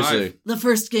too. Top Seriously. 5. The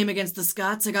first game against the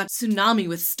Scots, I got Tsunami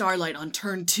with Starlight on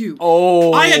turn 2.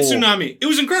 Oh. I had Tsunami. It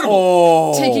was incredible.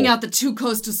 Oh. Taking out the 2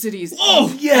 coastal cities.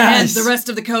 Oh, yes. And the rest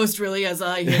of the coast, really, as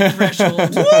I hit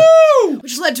threshold. Woo!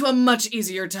 Which led to a much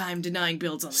easier time denying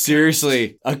builds on the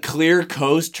Seriously, a clear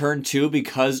coast turn 2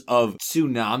 because of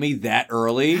Tsunami that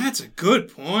early? That's a good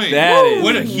point. That is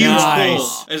what a huge nice.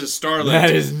 pull as a Starlight.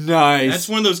 That is nice. That's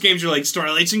one of those games you're like,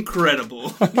 Starlight's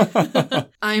incredible.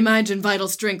 I imagine Vital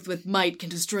Strength with Might can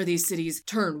destroy these cities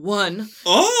turn 1,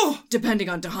 Oh! depending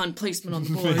on Dahan placement on the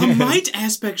board. A Might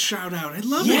aspect shout out. I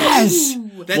love Yes!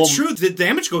 it. That's Well, true. The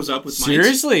damage goes up with Might.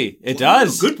 Seriously, it Wow,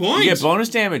 does. good point. You get bonus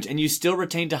damage, and you still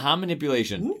retain Dahan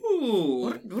manipulation.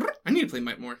 Ooh. I need to play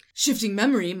Might more. Shifting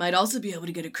Memory might also be able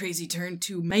to get a crazy turn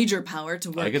to major power to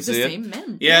work can with the see it. same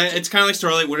men. Yeah, it's kind of like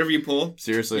Starlight, whatever you pull.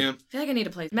 Seriously. Yeah. I feel like I need to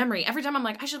play Memory. Every time I'm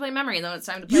like, I should play Memory, and then it's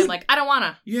time to play, I'm like, I don't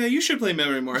wanna. Yeah, you should play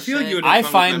Memory more. I feel like you would have I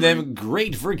fun find with Memory. them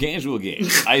great for casual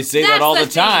games. I say That's that all the thing.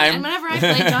 time. And whenever I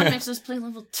play, John makes us play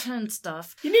level 10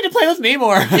 stuff. You need to play with me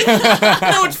more. No,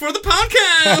 it's for the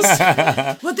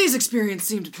podcast! What these experiences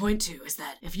seem to point to is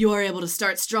that if you are able to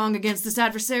start strong against this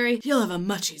adversary, you'll have a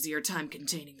much easier easier time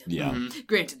containing them. Yeah.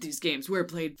 Granted, these games were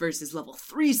played versus level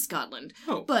 3 Scotland,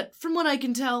 but from what I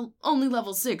can tell, only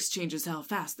level 6 changes how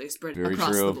fast they spread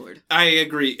across the board. I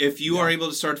agree. If you are able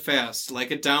to start fast,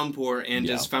 like a Downpour and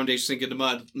as Foundation Sink into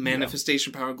Mud,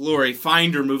 Manifestation Power Glory,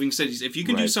 Finder, Moving Cities, if you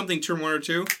can do something turn 1 or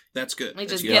 2, that's good. Like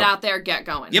just get out there, get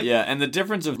going. Yep. Yeah, and the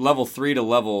difference of level 3 to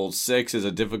level 6 is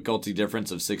a difficulty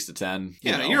difference of 6 to 10.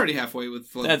 Yeah, you're already halfway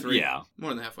with level 3. Yeah.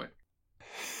 More than halfway.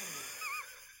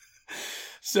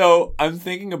 So I'm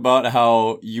thinking about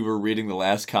how you were reading the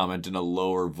last comment in a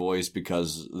lower voice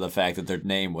because the fact that their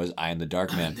name was I Am the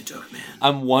Dark Man.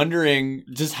 I'm wondering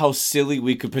just how silly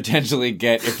we could potentially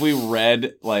get if we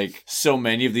read like so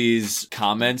many of these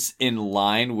comments in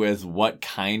line with what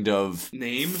kind of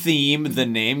theme the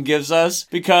name gives us.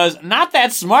 Because Not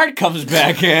That Smart comes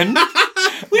back in.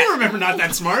 We remember Not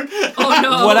That Smart. Oh,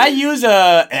 no. Would I use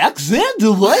a accent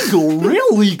like a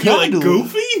really kind of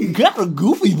goofy? Got a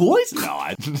goofy voice? No,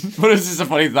 but it's just a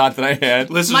funny thought that I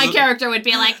had. My character would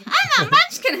be like, I'm a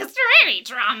munchkin, it's very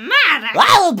dramatic.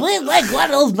 I would be like one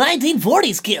of those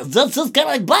 1940s kids. That's just kind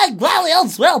of like Bug Valley on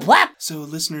Swell Plap. So,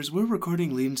 listeners, we're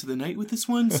recording late into the night with this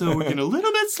one, so we're getting a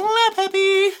little bit slap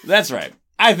happy. That's right.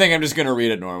 I think I'm just going to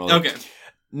read it normally. Okay.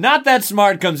 Not That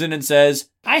Smart comes in and says,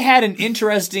 I had an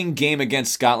interesting game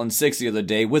against Scotland 6 the other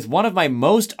day with one of my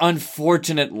most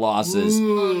unfortunate losses.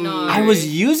 Oh, no. I was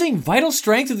using Vital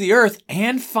Strength of the Earth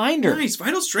and Finder. Nice.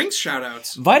 Vital Strength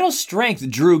shoutouts. Vital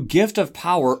Strength drew Gift of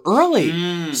Power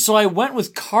early, so I went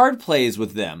with card plays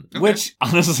with them, which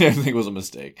honestly I think was a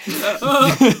mistake.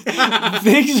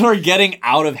 Things were getting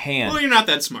out of hand. Well, you're not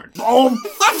that smart. Oh,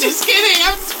 I'm just kidding.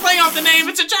 I'm just playing off the name.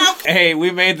 It's a joke. Hey,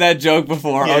 we made that joke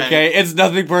before, okay? It's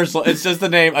nothing personal. It's just the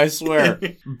name, I swear.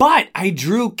 But I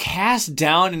drew Cast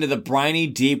Down into the Briny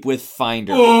Deep with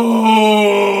Finder.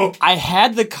 Oh! I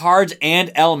had the cards and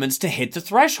elements to hit the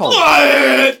threshold.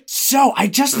 What? So I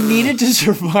just needed to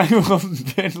survive a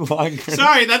bit longer.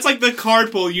 Sorry, that's like the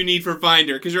card pull you need for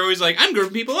Finder, because you're always like, I'm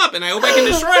grouping people up, and I hope I can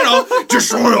destroy it all.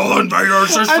 Destroy all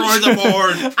invaders, destroy the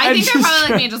board. I think they're probably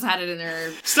like me and just had it in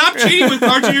their... Stop cheating with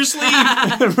cards in your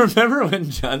sleeve. Remember when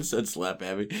John said slap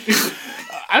Abby?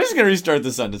 I'm just going to restart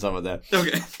the sentence on with that.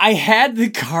 Okay. I had the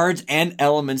cards and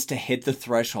elements to hit the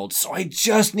threshold, so I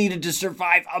just needed to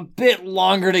survive a bit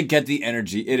longer to get the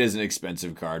energy. It is an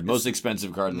expensive card. Most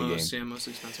expensive card in the game. Yeah, most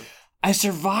expensive. I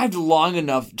survived long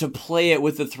enough to play it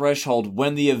with the threshold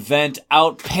when the event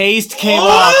Outpaced came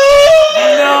up.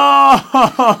 No!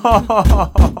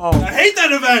 I hate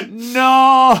that event!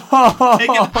 No! Take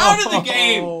it out of the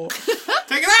game!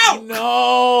 Take it out!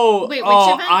 No! Wait, which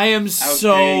event? I am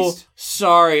so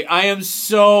sorry. I am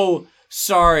so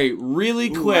sorry. Really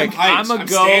quick, I'm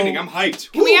standing. I'm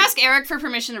hyped. Can we ask Eric for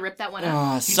permission to rip that one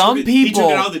out? Some people... He took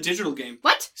it out of the digital game.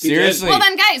 What? Seriously? Well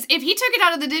then, guys, if he took it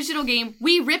out of the digital game,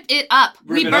 we rip it up.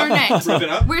 We burn it. Rip it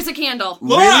up? Where's a candle?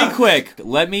 Really quick,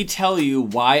 let me tell you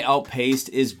why Outpaced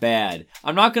is bad.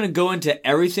 I'm not going to go into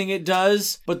everything it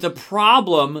does, but the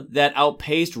problem that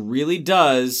Outpaced really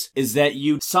does is that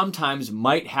you sometimes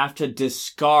might have to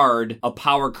discard a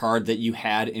power card that you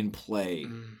had in play.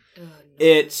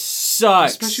 It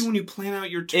sucks. Especially when you plan out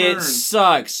your turn. It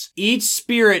sucks. Each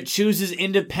spirit chooses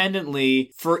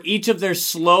independently for each of their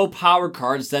slow power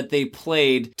cards that they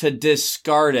played to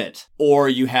discard it. Or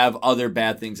you have other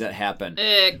bad things that happen.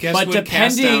 Guess what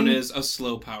Cast Down is? A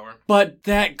slow power. But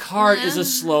that card is a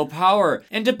slow power.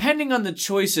 And depending on the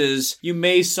choices, you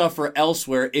may suffer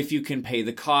elsewhere if you can pay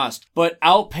the cost. But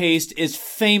Outpaced is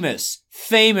famous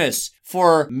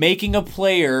for making a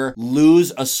player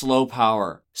lose a slow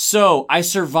power. So, I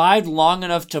survived long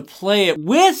enough to play it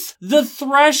with the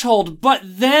threshold, but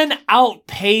then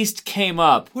Outpaced came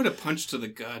up. What a punch to the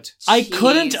gut. I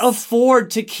couldn't afford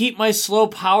to keep my slow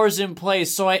powers in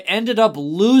place, so I ended up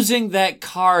losing that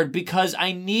card because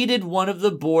I needed one of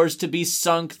the boards to be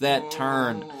sunk that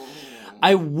turn.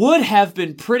 I would have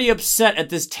been pretty upset at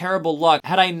this terrible luck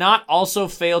had I not also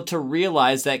failed to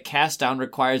realize that Cast Down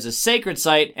requires a sacred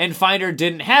site, and Finder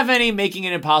didn't have any, making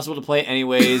it impossible to play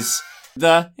anyways.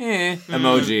 The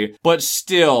emoji. But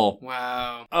still.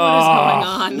 Wow. What is going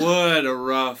on? What a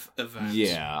rough event.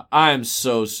 Yeah, I'm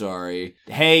so sorry.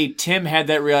 Hey, Tim had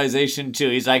that realization too.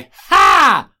 He's like,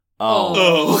 ha!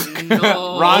 Oh.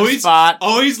 No. Wrong spot.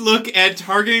 Always look at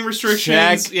targeting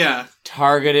restrictions. Check. Yeah.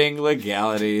 Targeting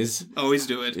legalities. Always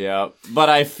do it. Yeah. But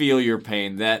I feel your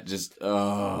pain. That just,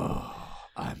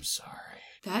 I'm sorry.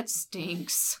 That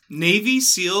stinks. Navy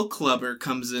SEAL Clubber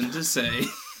comes in to say...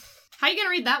 How are you going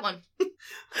to read that one?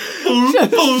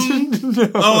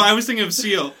 Oh, I was thinking of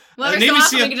SEAL. Well, every so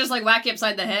often we can just like whack you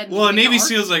upside the head. Well, a Navy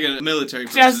SEAL's like a military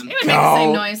person. It would make the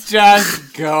same noise.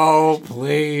 Just go,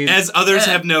 please. As others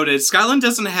have noted, Scotland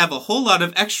doesn't have a whole lot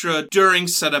of extra during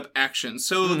setup action,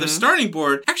 so the starting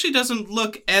board actually doesn't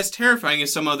look as terrifying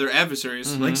as some other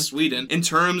adversaries, like Sweden, in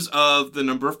terms of the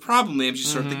number of problem lands you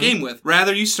start the game with.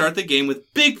 Rather, you start the game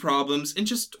with big problems in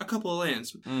just a couple of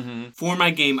lands. For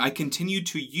my game, I continued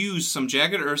to use some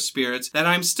Jagged Earth spirits that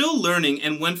I'm still learning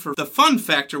and went for the fun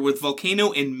factor with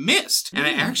Volcano and Mist, and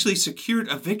I actually secured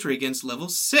a victory against level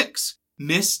 6.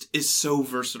 Mist is so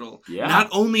versatile. Yeah. Not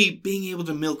only being able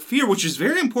to milk fear, which is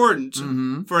very important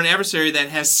for an adversary that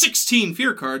has 16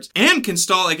 fear cards and can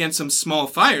stall against some small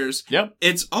fires. Yep.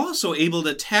 It's also able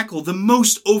to tackle the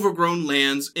most overgrown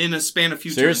lands in a span of few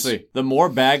turns. Seriously, the more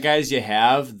bad guys you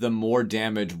have, the more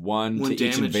damage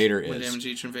each invader is. 1 damage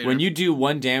each invader. When you do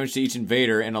 1 damage to each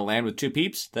invader in a land with 2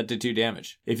 peeps, that did 2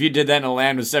 damage. If you did that in a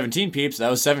land with 17 peeps,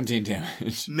 that was 17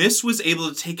 damage. Mist was able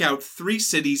to take out 3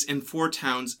 cities and 4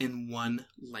 towns in 1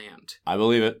 land. I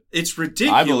believe it. It's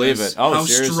ridiculous I believe it. how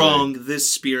strong this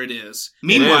spirit is.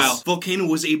 Meanwhile, Volcano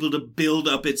was able to build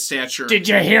up its stature. Did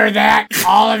you hear that?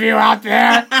 All of you out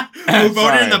there? Who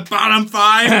voted in the bottom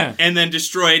 5 and then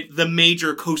destroyed the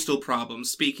major coastal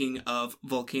problems, speaking of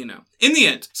Volcano. In the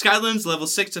end, Scotland's level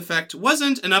 6 effect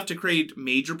wasn't enough to create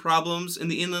major problems in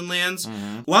the inland lands,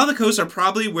 while the coasts are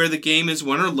probably where the game is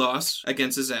won or lost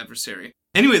against his adversary.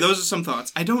 Anyway, those are some thoughts.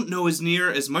 I don't know as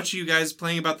much of you guys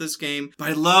playing about this game, but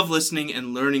I love listening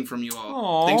and learning from you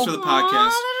all. Thanks for the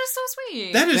podcast. That is so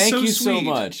sweet. That is Thank so you sweet. so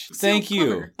much. Thank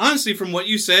you. Honestly, from what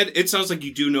you said, it sounds like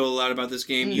you do know a lot about this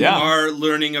game. You are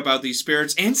learning about these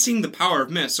spirits and seeing the power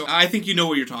of Mist, so I think you know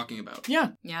what you're talking about. Yeah.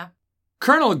 Yeah.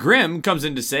 Colonel Grimm comes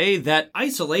in to say that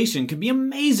isolation can be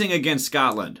amazing against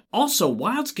Scotland. Also,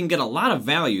 wilds can get a lot of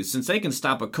value since they can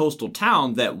stop a coastal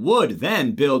town that would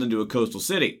then build into a coastal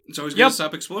city. It's always going to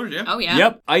stop explorers, yeah. Oh, yeah.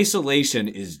 Yep. Isolation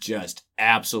is just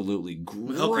absolutely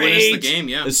great. Help raise the game,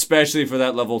 yeah. Especially for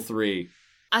that level 3.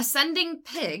 Ascending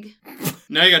Pig.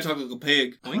 Now you gotta talk like a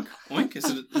pig. Oink, oink. Is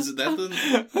it that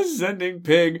the... Ascending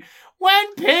Pig.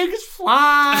 When pigs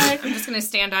fly. I'm just gonna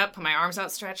stand up, put my arms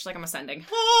outstretched like I'm ascending.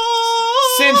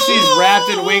 Since she's wrapped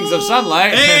in wings of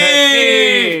sunlight.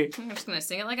 Hey! I'm just gonna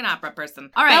sing it like an opera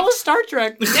person. All right. That was Star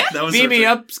Trek. That was Beam me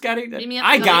up, Scotty. Beam me up.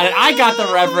 I got it. I got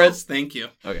the reference. Thank you.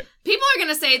 Okay. People are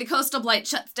gonna say the coastal blight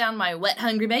shuts down my wet,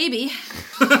 hungry baby.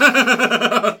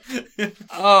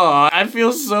 Oh, I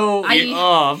feel so.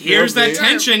 Here's that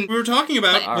tension we were talking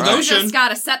about with Ocean. You just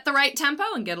gotta set the right tempo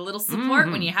and get a little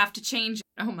support when you have to change.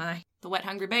 Oh my, the wet,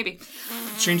 hungry baby.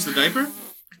 Change the diaper?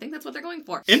 I think that's what they're going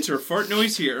for. Enter fart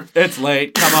noise here. It's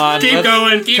late. Come on. Keep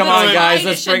going. Come on, guys.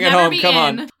 Let's bring it home. Come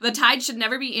on. The tide should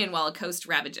never be in while a coast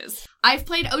ravages. I've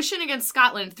played Ocean against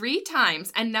Scotland 3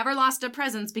 times and never lost a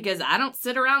presence because I don't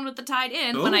sit around with the tide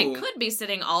in when I could be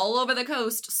sitting all over the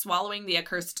coast swallowing the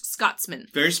accursed Scotsman.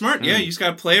 Very smart. Yeah, you just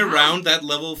gotta play around that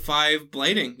level 5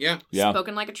 blighting. Yeah.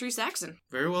 Spoken like a true Saxon.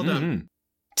 Very well done.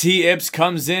 T-Ips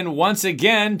comes in once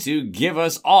again to give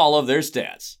us all of their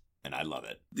stats. And I love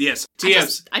it. Yes.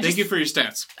 T-Ips, thank you for your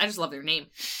stats. I just love their name.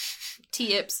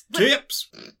 T-Ips. T-Ips.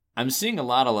 I'm seeing a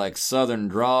lot of like southern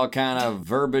drawl kind of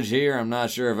verbiage here. I'm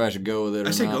not sure if I should go with it or not.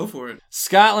 I say go for it.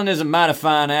 Scotland is a mighty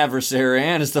fine adversary,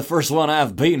 and it's the first one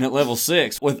I've beaten at level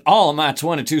 6 with all of my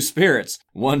 22 spirits.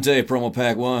 One day, promo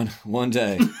pack 1. One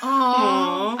day.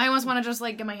 Aww. I almost want to just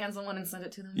like get my hands on one and send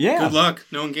it to them. Yeah. Good luck.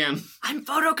 No one can. I'm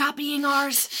photocopying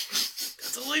ours.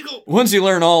 That's illegal. Once you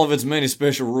learn all of its many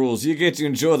special rules, you get to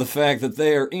enjoy the fact that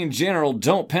they are, in general,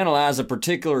 don't penalize a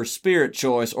particular spirit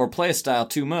choice or playstyle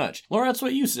too much. Laura, that's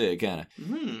what you said, kinda.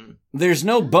 There's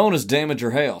no bonus damage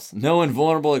or health, no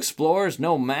invulnerable explorers,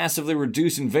 no massively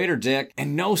reduced invader deck,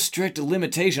 and no strict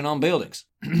limitation on buildings.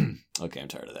 Okay, I'm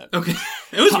tired of that. Okay.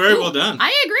 It was very well done.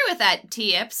 I agree with that,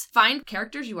 T-Ips. Find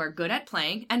characters you are good at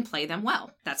playing and play them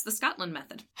well. That's the Scotland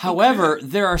method. However,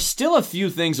 there are still a few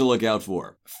things to look out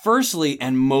for. Firstly,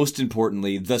 and most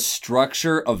importantly, the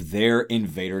structure of their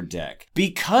invader deck.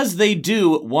 Because they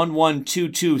do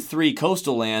 1-1-2-2-3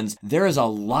 coastal lands, there is a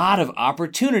lot of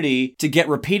opportunity to get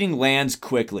repeating lands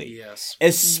quickly. Yes.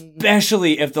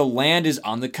 Especially if the land is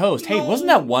on the coast. Hey, wasn't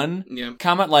that one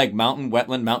comment like mountain,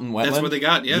 wetland, mountain, wetland? That's what they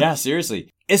got, yeah. Yeah, seriously.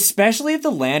 Especially if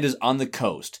the land is on the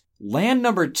coast. Land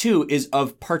number 2 is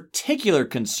of particular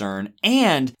concern,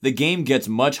 and the game gets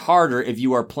much harder if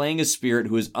you are playing a spirit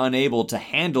who is unable to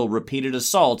handle repeated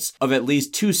assaults of at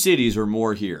least 2 cities or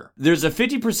more here. There's a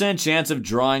 50% chance of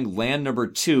drawing land number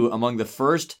 2 among the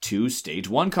first 2 stage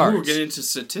 1 cards. Ooh, we're getting into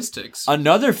statistics.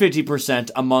 Another 50%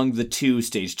 among the 2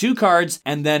 stage 2 cards,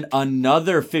 and then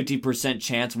another 50%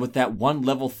 chance with that 1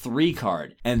 level 3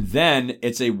 card. And then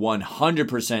it's a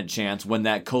 100% chance when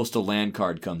that coastal land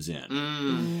card comes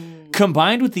in.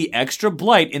 Combined with the extra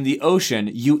blight in the ocean,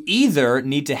 you either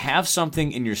need to have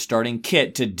something in your starting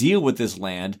kit to deal with this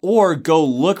land, or go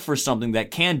look for something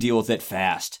that can deal with it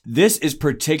fast. This is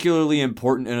particularly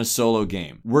important in a solo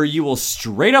game, where you will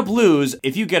straight up lose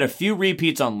if you get a few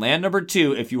repeats on land number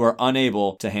 2 if you are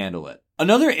unable to handle it.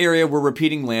 Another area where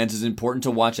repeating lands is important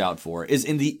to watch out for is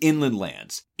in the inland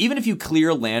lands. Even if you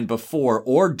clear land before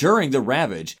or during the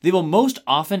ravage, they will most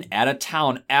often add a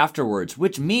town afterwards,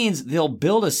 which means they'll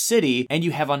build a city and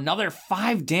you have another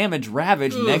 5 damage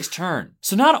ravage next turn.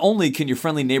 So not only can your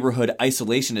friendly neighborhood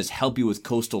isolationists help you with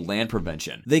coastal land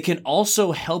prevention, they can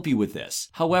also help you with this.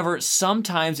 However,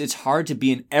 sometimes it's hard to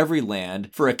be in every land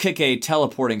for a kick-a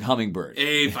teleporting hummingbird.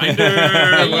 Hey, Finder!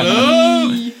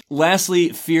 Hello! Lastly,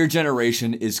 fear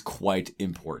generation is quite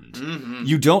important.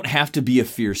 You don't have to be a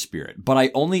fear spirit, but I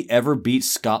only ever beat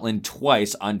Scotland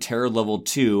twice on Terror level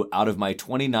 2 out of my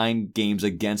 29 games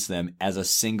against them as a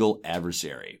single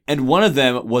adversary. And one of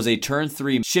them was a turn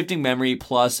 3 shifting memory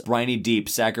plus Briny Deep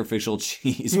sacrificial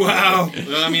cheese. Wow.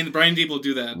 Well, I mean, the Briny Deep will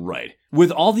do that. Right. With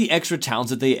all the extra towns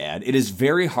that they add, it is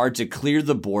very hard to clear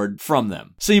the board from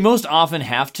them. So you most often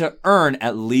have to earn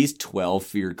at least 12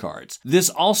 fear cards. This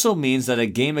also means that a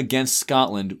game against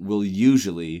Scotland will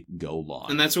usually go long.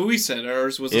 And that's what we said.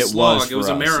 Ours was a slog. It was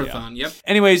a marathon. Yeah. Yep.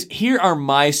 Anyways, here are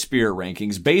my spirit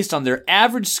rankings based on their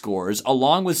average scores,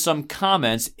 along with some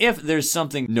comments if there's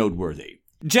something noteworthy.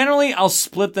 Generally, I'll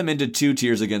split them into 2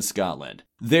 tiers against Scotland.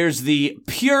 There's the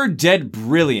pure dead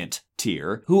brilliant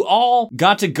tier, who all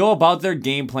got to go about their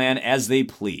game plan as they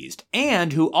pleased,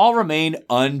 and who all remain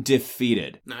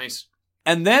undefeated. Nice.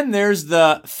 And then there's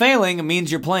the failing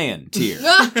means you're playing tier,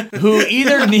 who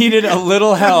either needed a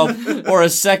little help or a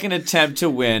second attempt to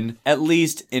win, at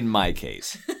least in my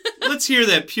case. Let's hear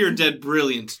that pure dead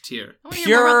brilliant tier.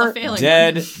 Pure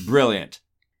dead brilliant.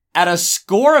 At a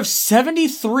score of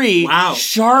 73, wow.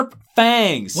 Sharp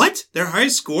Fangs. What? Their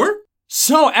highest score?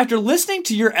 So, after listening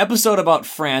to your episode about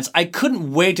France, I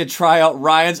couldn't wait to try out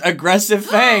Ryan's aggressive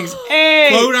fangs. Hey!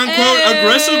 Quote-unquote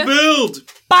aggressive build!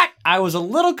 But I was a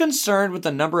little concerned with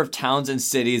the number of towns and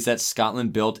cities that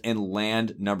Scotland built in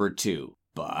land number 2.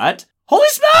 But... holy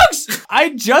smokes! I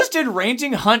just did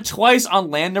Ranging Hunt twice on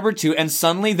land number 2, and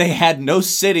suddenly they had no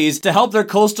cities to help their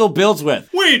coastal builds with.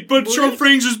 Wait, but Sharp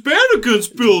Fangs is bad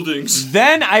against buildings.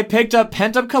 Then I picked up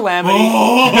Pent-Up Calamity,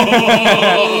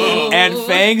 and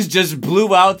Fangs just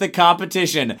blew out the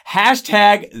competition.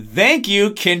 Hashtag thank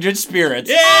you, Kindred Spirits.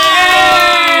 Yay!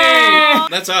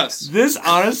 That's us. This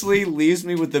honestly leaves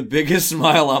me with the biggest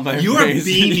smile on my face. You are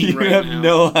beaming right now. You have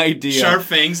no idea. Sharp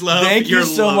Fangs love. Thank you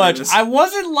so much. I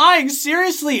wasn't lying.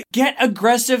 Seriously, get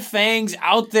aggressive fangs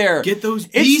out there. Get those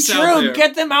beasts out there. It's true.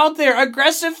 Get them out there.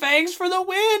 Aggressive fangs for the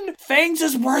win. Fangs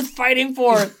is worth fighting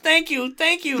for. Thank you.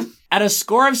 Thank you. At a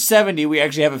score of 70, we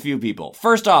actually have a few people.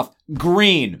 First off,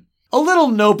 green. A little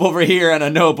nope over here and a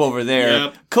nope over there.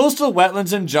 Yep. Coastal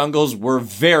wetlands and jungles were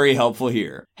very helpful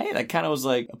here. Hey, that kind of was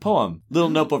like a poem. Little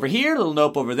nope over here, little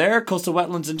nope over there. Coastal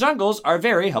wetlands and jungles are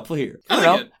very helpful here. I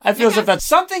don't know. I feel as if that's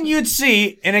something you'd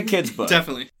see in a kid's book.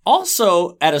 Definitely.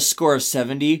 Also, at a score of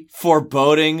 70,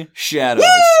 Foreboding Shadows.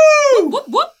 Woo! Whoop,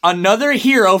 whoop. Another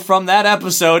hero from that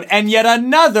episode, and yet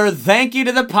another thank you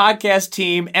to the podcast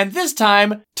team, and this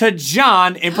time to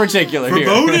John in particular.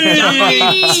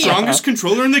 Foreboding! Strongest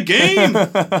controller in the game!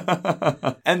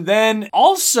 And then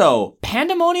also,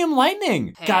 Pandemonium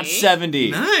Lightning got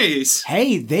 70. Nice.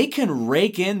 Hey, they can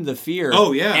rake in the fear.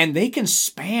 Oh, yeah. And they can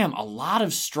spam a lot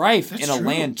of strife That's in a true.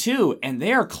 land too, and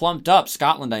they are clumped up,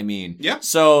 Scotland, I mean. Yep.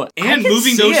 So, and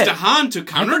moving those to Han to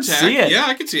counterattack. see it. Yeah,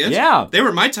 I can see it. Yeah. They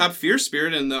were my top fear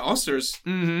spirit in the Ulsters.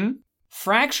 Mm-hmm.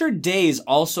 Fractured Days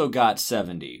also got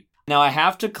 70. Now, I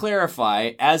have to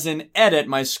clarify, as an edit,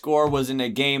 my score was in a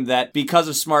game that, because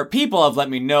of smart people have let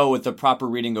me know with the proper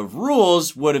reading of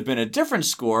rules, would have been a different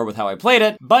score with how I played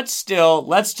it, but still,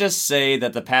 let's just say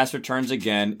that the Past Returns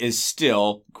Again is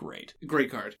still great.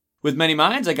 Great card. With Many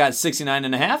Minds, I got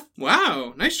 69.5.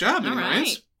 Wow, nice job, Many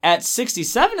Minds. At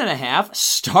 67.5,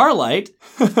 Starlight.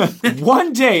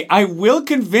 One day, I will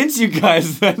convince you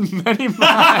guys that Many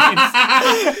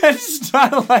Minds and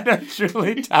Starlight are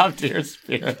truly top tier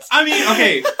spirits. I mean,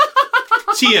 okay.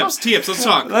 TFs, let's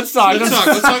talk. Let's talk this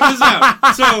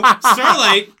out. So,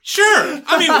 Starlight, sure.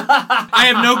 I mean, I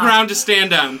have no ground to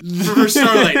stand on for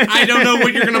Starlight. I don't know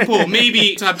what you're going to pull.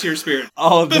 Maybe top tier spirit.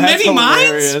 Oh, but that's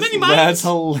hilarious. Many Minds? That's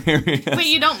hilarious. Wait,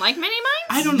 you don't like Mini Minds?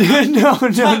 I don't know.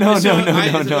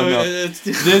 No.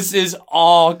 This is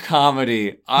all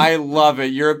comedy. I love it.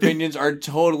 Your opinions are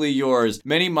totally yours.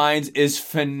 Many Minds is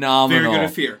phenomenal. Very good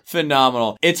at fear.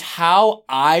 Phenomenal. It's how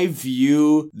I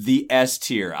view the S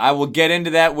tier. I will get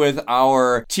into that with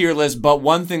our tier list, but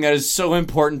one thing that is so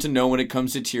important to know when it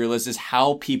comes to tier lists is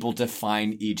how people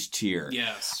define each tier.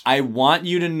 Yes. I want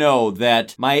you to know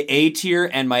that my A tier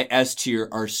and my S tier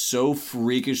are so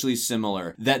freakishly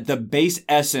similar that the base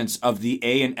essence of the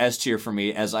A and S tier for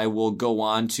me, as I will go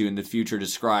on to in the future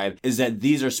describe, is that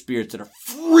these are spirits that are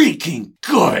freaking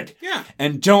good. Yeah.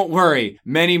 And don't worry,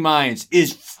 Many Minds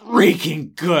is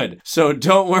freaking good. So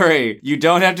don't worry, you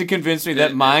don't have to convince me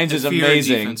that Minds is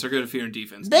amazing. Defense. They're good at fear and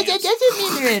defense. That doesn't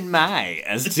mean they're in my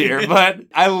S tier, but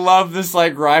I love this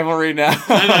like rivalry now.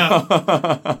 I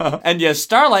know. And yes,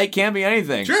 Starlight can be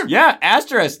anything. Sure. Yeah,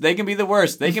 Asterisk, they can be the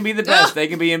worst. They can be the best. They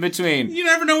can be in between. You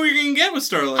never know what you're going to get with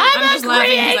Starlight. I'm just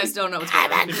laughing because I still don't know what's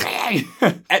going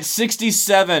on. At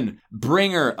 67,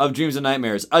 Bringer of Dreams and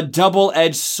Nightmares. A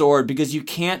double-edged sword because you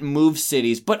can't move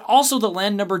cities, but also the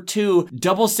land number 2,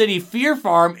 Double City Fear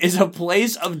Farm, is a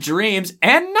place of dreams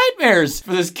and nightmares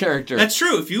for this character. That's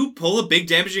true. If you pull a big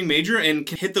damaging major and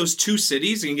can hit those 2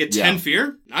 cities and get 10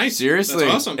 fear, nice. Seriously.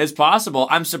 That's awesome. It's possible.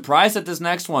 I'm surprised at this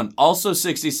next one. Also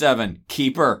 67,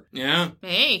 Keeper. Yeah.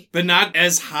 Hey. But not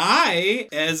as high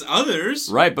as others.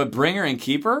 Right, but Bringer and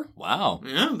Keeper? Wow.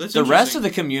 Yeah, that's The rest of the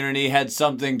community had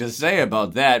something to say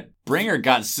about that. Bringer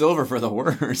got silver for the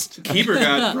worst. Keeper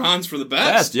got bronze for the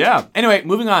best. Yeah. Anyway,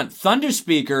 moving on. Thunder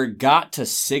Speaker got to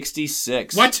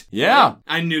 66. What? Yeah.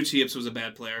 I knew Tips was a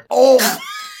bad player. Oh!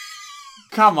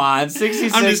 Come on,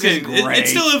 66 I'm just kidding. is great. It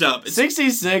still lived up.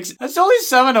 66, that's only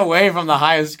 7 away from the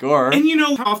highest score. And you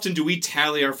know, how often do we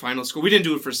tally our final score? We didn't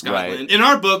do it for Scotland. Right. In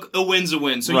our book, a win's a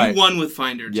win. So Right. you won with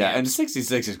Finder. Yeah, Tips. and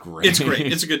 66 is great. It's great.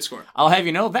 It's a good score. I'll have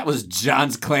you know, that was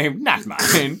John's claim, not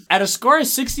mine. At a score of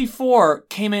 64,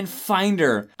 came in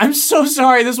Finder. I'm so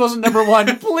sorry this wasn't number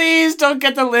 1. Please don't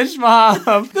get the lynch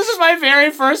mob. This is my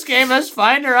very first game as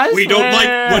Finder, I We swear. don't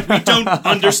like what we don't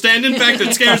understand. In fact,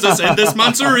 it scares us. And this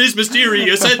monster is mysterious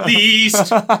at least.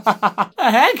 The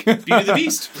heck? Beauty and the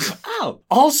Beast. Oh.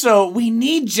 Also, we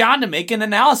need John to make an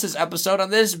analysis episode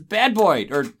on this bad boy,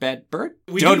 or bad bird?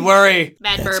 Don't worry.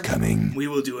 Bad burp. Coming. We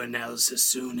will do analysis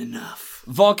soon enough.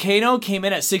 Volcano came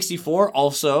in at 64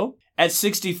 also. At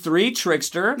 63,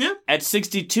 Trickster. Yeah. At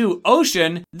 62,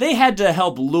 Ocean. They had to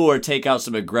help Lure take out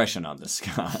some aggression on this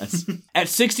guys. At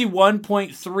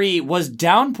 61.3 was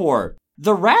Downpour.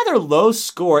 The rather low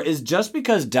score is just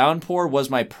because Downpour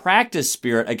was my practice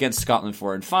spirit against Scotland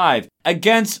 4 and 5.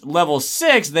 Against level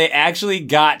 6, they actually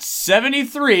got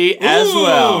 73 as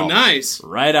well. Ooh, nice.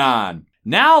 Right on.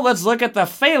 Now let's look at the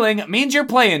failing means you're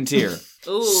playing tier.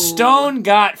 Ooh. Stone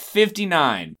got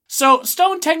 59. So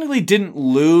Stone technically didn't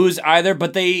lose either,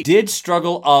 but they did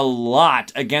struggle a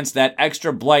lot against that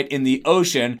extra blight in the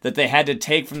ocean that they had to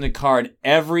take from the card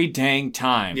every dang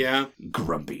time. Yeah.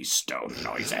 Grumpy Stone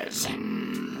noises.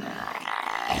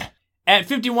 At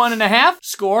 51.5,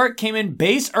 score came in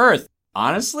Base Earth.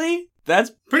 Honestly,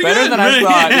 that's Pretty better good. than I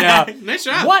thought. Yeah. Nice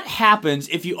job. What happens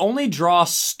if you only draw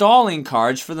stalling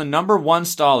cards for the number 1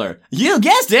 staller? You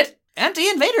guessed it! Empty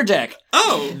Invader deck.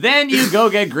 Oh. Then you go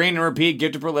get green and repeat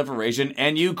Gift of Proliferation,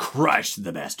 and you crush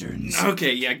the bastards.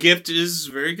 Okay, yeah, Gift is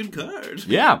a very good card.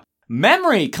 Yeah.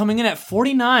 Memory coming in at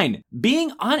 49.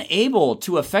 Being unable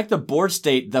to affect the board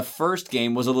state the first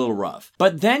game was a little rough.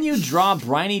 But then you draw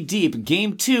Briny Deep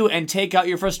game 2 and take out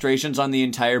your frustrations on the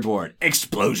entire board.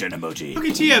 Explosion emoji. Okay,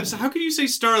 TFs, how can you say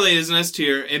Starlight is an S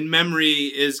tier and Memory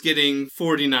is getting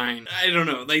 49? I don't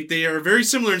know. Like, they are very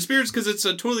similar in spirits because it's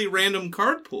a totally random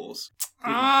card pools.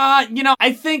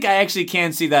 I think I actually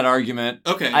can see that argument.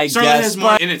 Okay. I Starlight guess, has more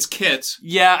but in its kit.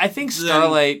 yeah, I think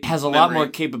Starlight has a lot Memory. more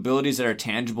capabilities that are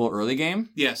tangible early game.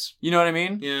 Yes. You know what I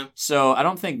mean? Yeah. So I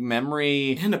don't think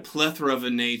Memory And a plethora of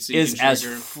innates that you is can as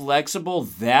trigger. flexible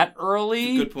that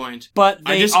early. Good point. But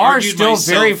I they just are argued still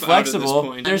very myself out at this flexible.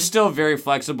 point. They're still very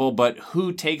flexible, but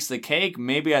who takes the cake?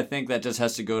 Maybe I think that just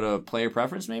has to go to player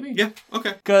preference, maybe? Yeah,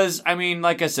 okay. Because, I mean,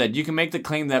 like I said, you can make the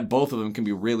claim that both of them can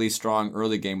be really strong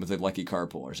early game with a lucky card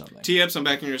pool or something. TFs, I'm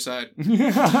back on your side. We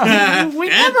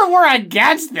never were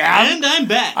against them. And I'm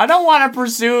back. I don't want to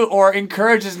pursue or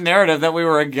encourage this narrative that we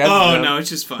were against them. Oh, no, it's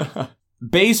just fun.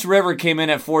 Base River came in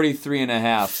at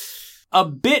 43.5. A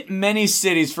bit many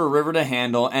cities for River to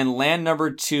handle, and land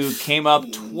number 2 came up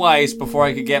twice before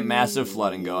I could get massive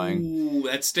flooding going. Ooh,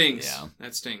 that stinks. Yeah.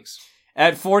 That stinks.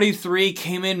 At 43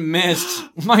 came in Mist.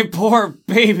 My poor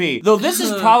baby. Though this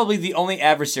is probably the only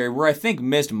adversary where I think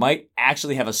Mist might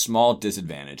actually have a small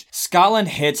disadvantage. Scotland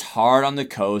hits hard on the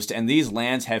coast, and these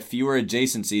lands have fewer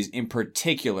adjacencies, in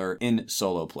particular in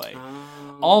solo play.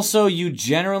 Also, you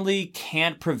generally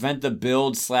can't prevent the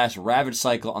build/ravage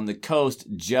cycle on the coast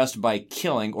just by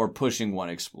killing or pushing one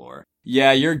explorer.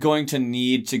 Yeah, you're going to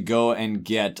need to go and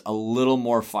get a little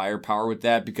more firepower with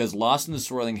that, because Lost in the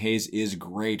Swirling Haze is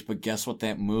great, but guess what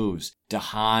that moves?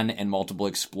 Dahan and multiple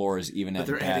explorers even at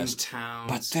best. But they're adding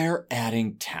towns. But they're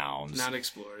adding towns. Not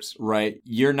explorers. Right.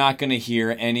 You're not going to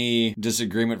hear any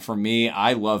disagreement from me.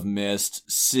 I love Mist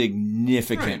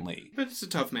significantly. Right. But it's a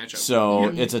tough matchup. So,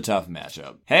 it's a tough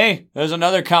matchup. Hey, there's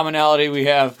another commonality we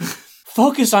have.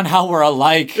 Focus on how we're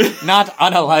alike, not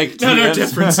unalike. Not our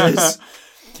differences.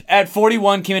 At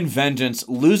 41 came in Vengeance.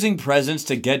 Losing presence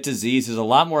to get disease is a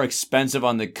lot more expensive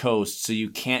on the coast, so you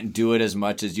can't do it as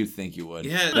much as you think you would.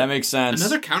 Yeah. That makes sense.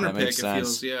 Another counterpick, it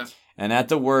feels, yeah. And at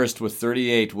the worst, with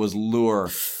 38, was Lure.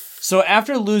 So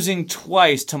after losing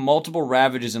twice to multiple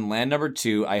ravages in land number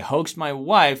 2, I hoaxed my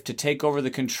wife to take over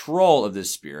the control of this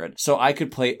spirit so I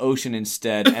could play Ocean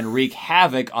instead and wreak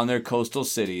havoc on their coastal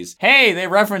cities. Hey, they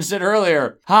referenced it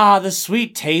earlier. Ah, the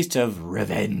sweet taste of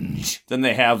revenge. Then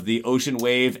they have the Ocean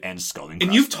Wave and Sculling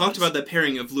And you've talked about that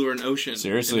pairing of Lure and Ocean.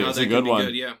 Seriously, it's a good one.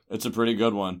 Good, yeah. It's a pretty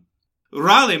good one.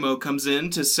 Ralemo comes in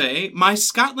to say, my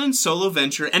Scotland solo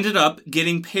venture ended up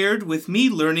getting paired with me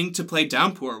learning to play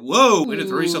Downpour. Whoa, way to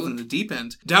throw yourself in the deep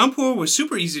end. Downpour was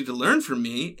super easy to learn for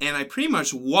me, and I pretty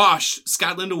much washed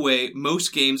Scotland away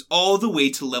most games all the way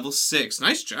to level 6.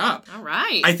 Nice job. All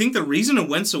right. I think the reason it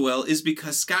went so well is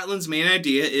because Scotland's main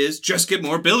idea is just get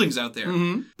more buildings out there.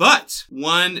 Mm-hmm. But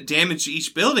 1 damage to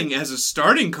each building as a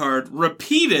starting card,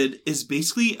 repeated, is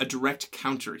basically a direct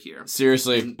counter here.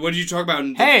 Seriously. What did you talk about?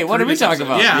 Hey, what did we talk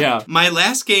about? Yeah. My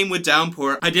last game with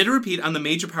Downpour, I did a repeat on the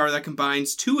major power that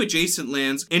combines 2 adjacent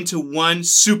lands into 1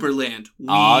 super land.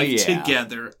 Weave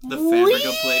together the fabric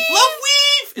of play. Love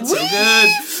Weave! It's so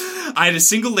good. I had a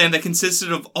single land that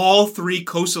consisted of all 3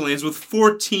 coastal lands with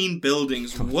 14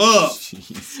 buildings. Whoa!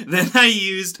 Then I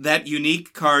used that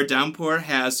unique card Downpour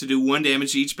has to do 1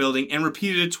 damage to each building and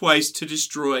repeated it twice to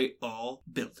destroy all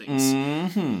buildings.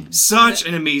 Mm-hmm. Such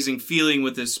an amazing feeling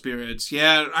with this spirit.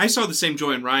 Yeah, I saw the same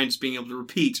joy in Ryan just being able to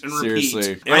repeat and repeat.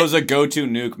 Seriously. It was a go-to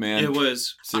nuke, man. It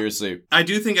was. Seriously. I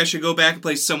do think I should go back and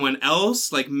play someone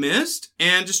else, like Mist,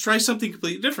 and just try something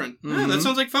completely different. Mm-hmm. Yeah, that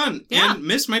sounds like fun. Yeah. And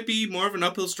Mist might be more of an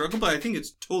uphill struggle, but I think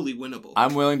it's totally winnable.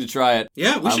 I'm willing to try it.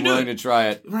 Yeah, we should do it. I'm willing to try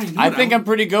it. Right, I think I'm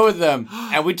pretty good with them.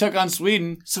 And we took on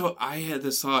Sweden. So I had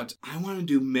this thought. I want to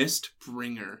do Mist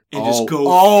Bringer and just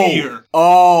go fear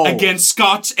against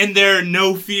Scots and their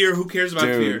no fear. Who cares about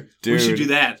fear? We should do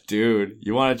that. Dude,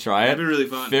 you want to try it? That'd be really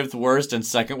fun. 5th worst and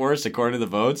 2nd worst according to the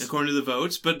votes? According to the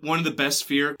votes, but one of the best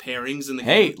fear pairings in the game.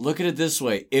 Hey, look at it this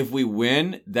way. If we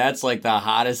win, that's like the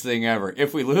hottest thing ever.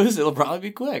 If we lose, it'll probably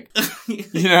be quick.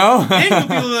 You know? And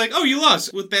people are like, oh, you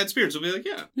lost with bad spirits. We'll be like,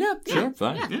 yeah, sure,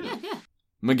 fine. Yeah.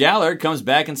 McGallard comes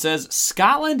back and says,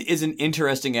 Scotland is an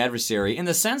interesting adversary in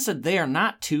the sense that they are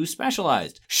not too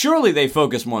specialized. Surely they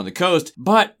focus more on the coast,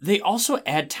 but they also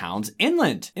add towns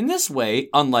inland. In this way,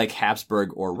 unlike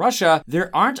Habsburg or Russia, there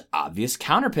aren't obvious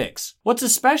counterpicks. What's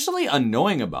especially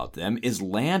annoying about them is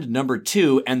land number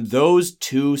 2 and those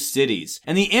 2 cities,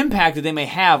 and the impact that they may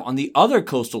have on the other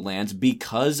coastal lands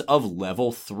because of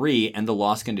level 3 and the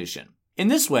loss condition. In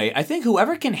this way, I think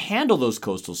whoever can handle those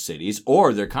coastal cities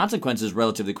or their consequences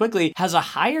relatively quickly has a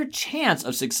higher chance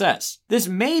of success. This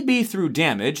may be through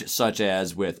damage, such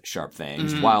as with Sharp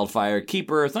Fangs, Wildfire,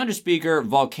 Keeper, Thunderspeaker,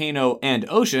 Volcano, and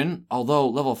Ocean, although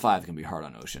level 5 can be hard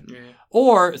on Ocean. Yeah.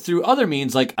 Or through other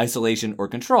means like isolation or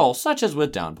control, such as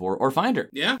with Downpour or Finder.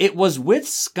 Yeah. It was with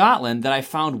Scotland that I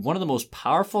found one of the most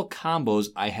powerful combos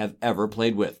I have ever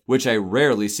played with, which I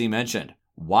rarely see mentioned.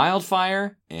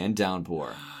 Wildfire and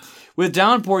Downpour. With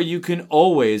Downpour, you can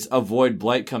always avoid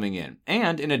Blight coming in.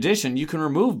 And in addition, you can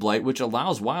remove Blight, which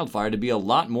allows Wildfire to be a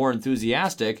lot more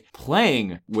enthusiastic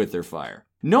playing with their fire.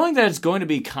 Knowing that it's going to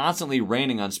be constantly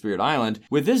raining on Spirit Island,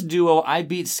 with this duo, I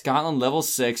beat Scotland level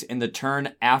 6 in the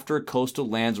turn after coastal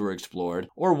lands were explored,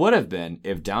 or would have been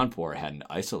if Downpour hadn't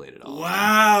isolated all.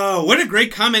 Wow, what a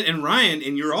great comment. And Ryan,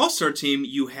 in your All-Star team,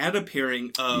 you had a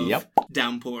pairing of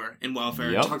Downpour and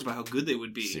Wildfire. And talked about how good they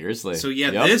would be. Seriously. So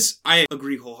this, I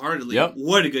agree wholeheartedly.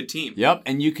 What a good team.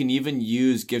 And you can even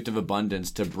use Gift of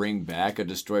Abundance to bring back a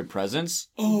Destroyed Presence.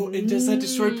 Oh, and does that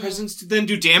Destroyed Presence then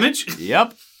do damage?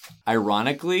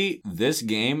 Ironically, this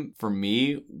game, for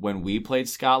me, when we played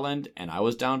Scotland and I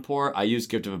was down poor, I used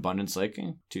Gift of Abundance like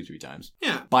 2-3 times.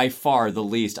 Yeah. By far the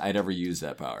least I'd ever use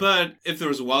that power. But if there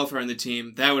was a Wildfire in the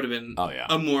team, that would have been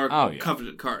a more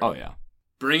confident card. Oh, yeah.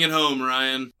 Bring it home,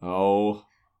 Ryan. Oh,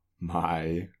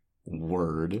 my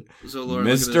word. So, Laura,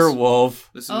 Mr. Wolf,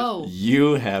 Oh.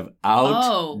 you have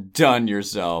outdone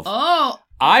yourself. Oh.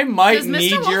 I might Does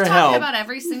need Mr. Wolf your talk help. about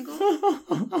every single?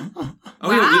 Wow.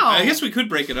 I guess we could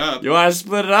break it up. You want to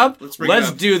split it up? Let's break it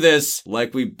up. Do this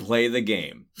like we play the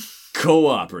game.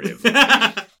 Cooperative.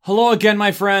 Hello again,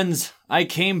 my friends. I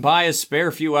came by a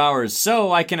spare few hours,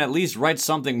 so I can at least write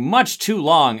something much too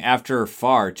long after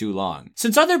far too long.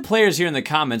 Since other players here in the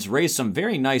comments raised some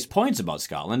very nice points about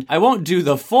Scotland, I won't do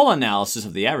the full analysis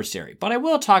of the adversary, but I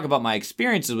will talk about my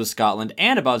experiences with Scotland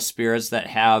and about spirits that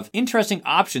have interesting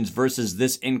options versus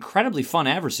this incredibly fun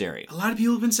adversary. A lot of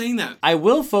people have been saying that. I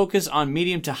will focus on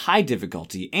medium to high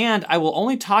difficulty, and I will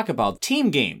only talk about team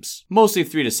games, mostly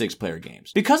 3 to 6 player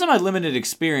games, because of my limited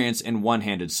experience in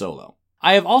one-handed solo.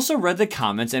 I have also read the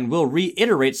comments and will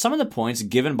reiterate some of the points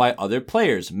given by other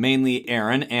players, mainly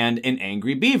Aaron and an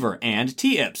Angry Beaver and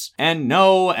T-Ips. And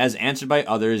no, as answered by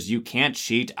others, you can't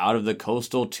cheat out of the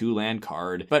Coastal 2-land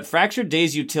card, but Fractured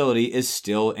Days utility is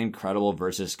still incredible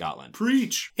versus Scotland.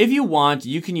 Preach! If you want,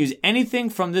 you can use anything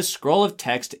from this scroll of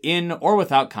text in or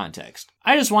without context.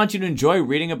 I just want you to enjoy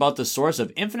reading about the source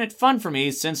of infinite fun for me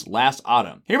since last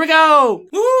autumn. Here we go!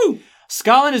 Woo!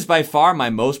 Scotland is by far my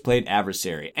most played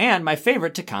adversary, and my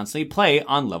favorite to constantly play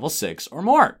on level 6 or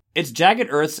more. It's Jagged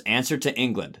Earth's answer to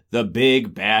England, the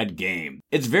big bad game.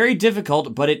 It's very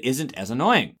difficult, but it isn't as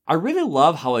annoying. I really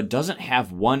love how it doesn't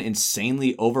have one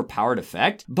insanely overpowered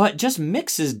effect, but just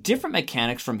mixes different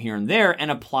mechanics from here and there and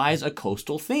applies a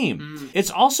coastal theme. It's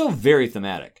also very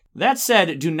thematic. That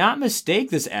said, do not mistake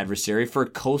this adversary for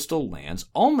coastal lands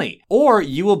only, or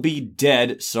you will be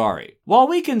dead sorry. While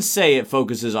we can say it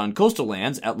focuses on coastal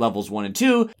lands at levels 1 and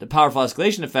 2, the powerful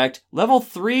escalation effect, level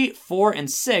 3, 4, and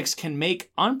 6 can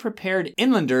make unprepared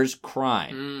inlanders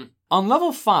cry. On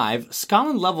level 5,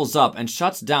 Scotland levels up and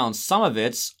shuts down some of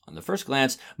its, on the first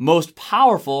glance, most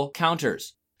powerful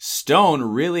counters. Stone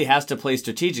really has to play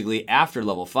strategically after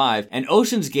level 5, and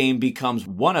Ocean's game becomes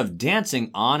one of dancing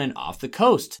on and off the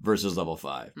coast versus level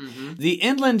 5. The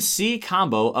Inland Sea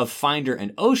combo of Finder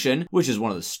and Ocean, which is one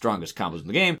of the strongest combos in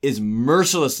the game, is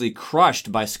mercilessly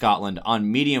crushed by Scotland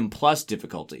on medium plus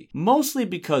difficulty, mostly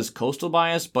because coastal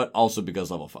bias, but also because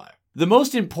level 5. The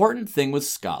most important thing with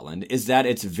Scotland is that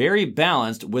it's very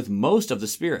balanced with most of the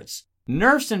spirits.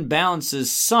 Nerfs and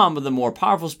balances some of the more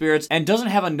powerful spirits and doesn't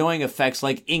have annoying effects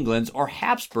like England's or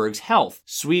Habsburg's health,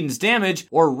 Sweden's damage,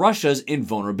 or Russia's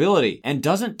invulnerability, and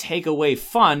doesn't take away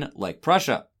fun like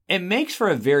Prussia. It makes for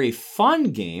a very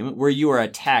fun game where you are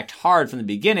attacked hard from the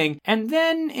beginning and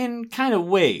then in kind of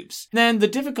waves. Then the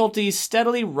difficulty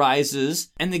steadily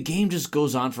rises and the game just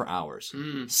goes on for hours.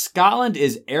 Scotland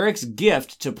is Eric's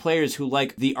gift to players who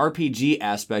like the RPG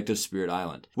aspect of Spirit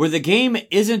Island, where the game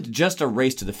isn't just a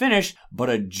race to the finish, but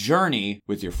a journey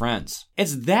with your friends.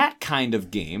 It's that kind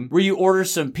of game where you order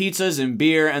some pizzas and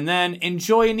beer and then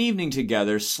enjoy an evening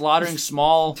together, slaughtering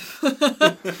small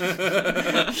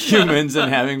humans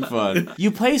and having fun.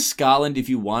 You play Scotland if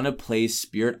you want to play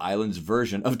Spirit Island's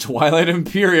version of Twilight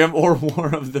Imperium or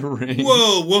War of the Ring.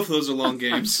 Whoa, woof, those are long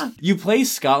games. You play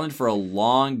Scotland for a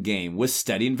long game with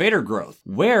steady invader growth,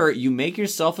 where you make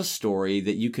yourself a story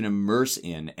that you can immerse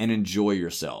in and enjoy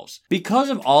yourselves.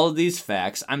 Because of all of these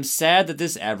facts, I'm sad that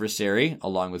this adversary,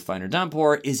 along with Finder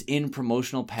Downpour, is in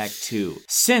Promotional Pack 2,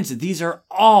 since these are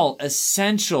all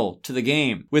essential to the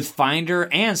game, with Finder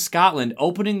and Scotland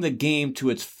opening the game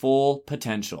to its full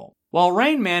potential. While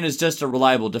Rain Man is just a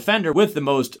reliable defender with the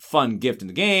most fun gift in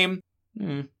the game,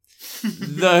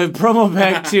 the Promo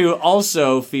Pack 2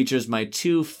 also features my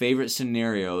 2 favorite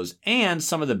scenarios and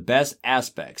some of the best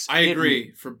aspects. I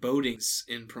agree, forebodings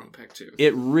in Promo Pack 2.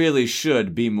 It really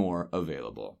should be more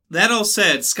available. That all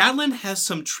said, Scotland has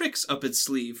some tricks up its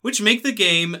sleeve, which make the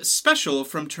game special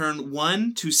from turn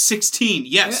 1 to 16.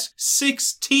 Yes,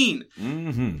 16!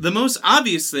 The most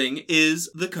obvious thing is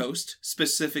the coast,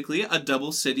 specifically a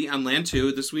double city on land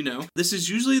 2, this we know. This is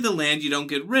usually the land you don't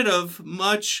get rid of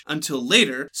much until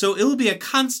later, so it'll be a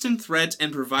constant threat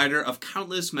and provider of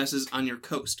countless messes on your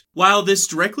coast. While this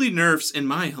directly nerfs, in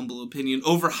my humble opinion,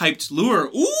 overhyped lure.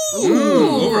 Ooh!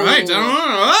 Overhyped,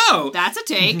 I don't know. That's a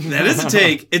take. That is a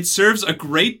take. It serves a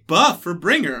great buff for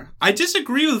Bringer. I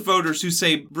disagree with voters who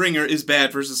say Bringer is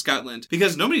bad versus Scotland,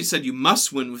 because nobody said you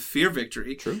must win with Fear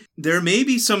Victory. True. There may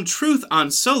be some truth on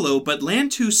solo, but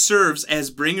Land 2 serves as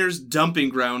Bringer's dumping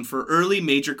ground for early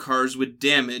major cards with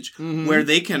damage, where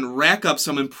they can rack up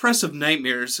some impressive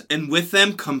nightmares and with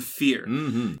them come fear.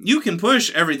 You can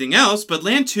push everything else, but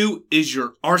land 2 is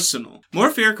your arsenal. More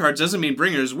fear cards doesn't mean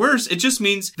Bringer is worse, it just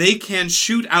means they can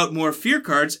shoot out more fear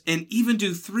cards and even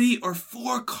do 3 or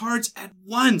 4 cards at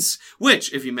once,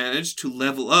 which, if you manage to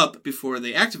level up before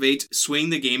they activate, swing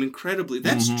the game incredibly.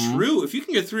 That's true. If you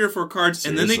can get 3 or 4 cards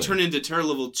and then they turn into Terror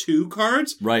level 2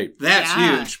 cards, that's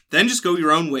huge. Then just go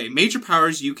your own way. Major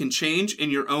powers you can change in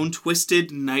your own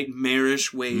twisted,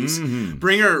 nightmarish ways.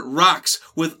 Bringer rocks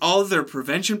with all their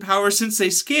prevention powers since they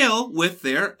scale with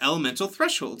their elemental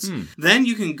thresholds. Then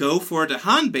you can go for a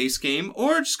Dahan base game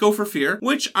or just go for Fear,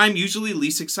 which I'm usually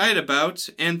least excited about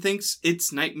and thinks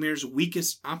it's Nightmare's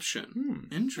weakest option.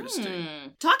 Interesting.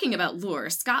 Talking about lure,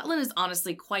 Scotland is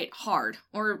honestly quite hard,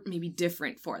 or maybe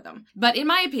different for them. But in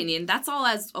my opinion, that's all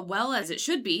as well as it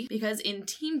should be, because in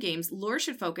team games, lure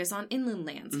should focus on inland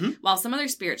lands, while some other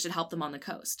spirits should help them on the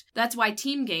coast. That's why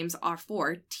team games are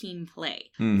for team play.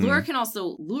 Lure can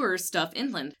also lure stuff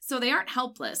inland, so they aren't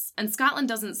helpless, and Scotland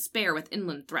doesn't spare with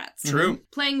inland threats. True.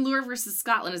 Playing lure versus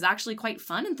Scotland is actually quite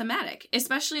fun and thematic,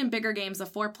 especially in bigger games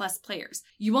of 4+ players.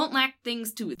 You won't lack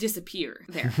things to disappear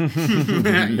there.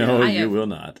 No, you will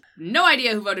not. No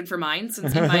idea who voted for mine,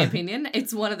 since in my opinion,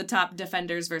 it's one of the top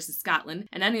defenders versus Scotland,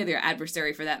 and any other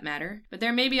adversary for that matter. But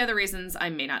there may be other reasons I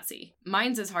may not see.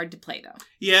 Mine's is hard to play, though.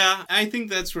 Yeah, I think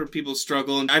that's where people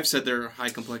struggle, and I've said they're high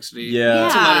complexity. Yeah.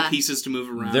 It's a lot of pieces to move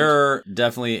around. They're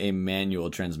definitely a manual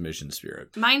transmission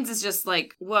spirit. Mine's is just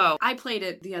like, whoa. I played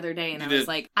it the other day, and I was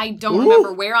like, I don't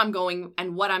remember where I'm going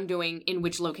and what I'm doing in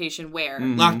which location where.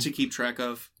 Lot to keep track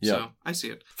of. So, I see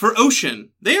it. For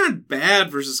Ocean, they aren't bad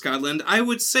versus Scotland. I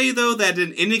would say, though, that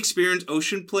an inexperienced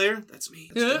Ocean player, that's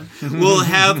me, will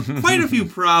have quite a few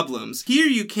problems. Here,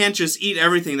 you can't just eat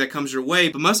everything that comes your way,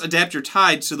 but must adapt your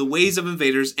tide to the ways of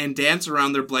invaders and dance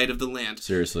around their blight of the land.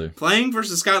 Seriously. Playing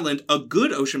versus Scotland, a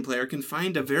good Ocean player can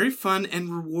find a very fun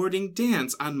and rewarding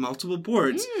dance on multiple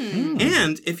boards.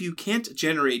 And if you can't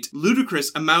generate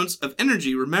ludicrous amounts of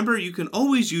energy, remember you can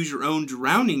always use your own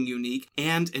drowning unique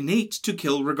and innate to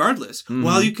kill regardless,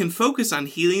 while you can focus on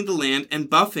healing the land and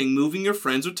buffing moving your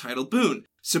friends with Tidal Boon.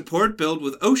 Support build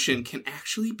with Ocean can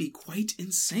actually be quite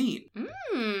insane.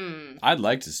 I'd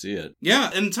like to see it.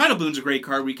 Yeah, and Tidal Boon's a great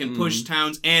card. We can push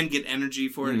towns and get energy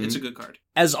for it. It's a good card.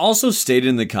 As also stated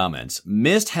in the comments,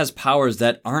 Mist has powers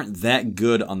that aren't that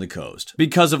good on the coast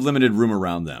because of limited room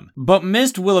around them. But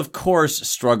Mist will of course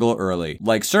struggle early,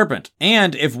 like Serpent.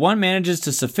 And if one manages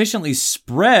to sufficiently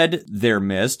spread their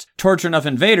Mist, torture enough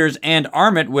invaders, and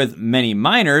arm it with many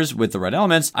miners with the red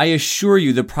elements, I assure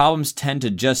you the problems tend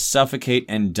to just suffocate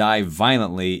and die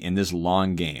violently in this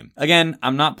long game. Again,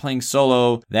 I'm not playing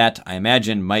solo. That, I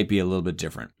imagine, might be a little bit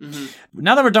different.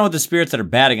 Now that we're done with the spirits that are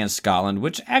bad against Scotland,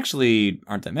 which actually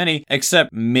aren't that many,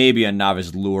 except maybe a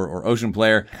novice lure or Ocean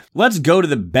player, let's go to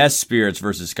the best spirits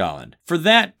versus Scotland. For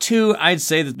that, too, I'd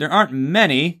say that there aren't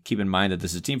many. Keep in mind that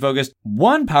this is team focused.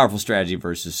 One powerful strategy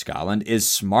versus Scotland is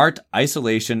smart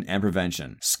isolation and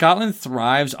prevention. Scotland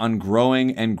thrives on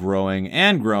growing and growing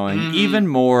and growing even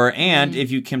more, and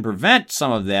if you can prevent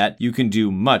some of that, you can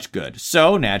do much good.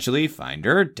 So, naturally,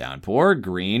 Finder, Downpour,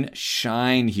 Green,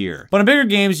 shine here. But in bigger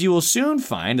games, you will soon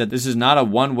find that this is not a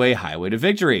one-way highway to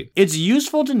victory. It's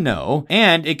useful to know,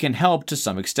 and it can help to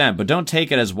some extent, but don't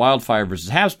take it as Wildfire versus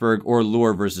Habsburg or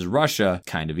Lure versus Russia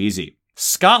kind of easy.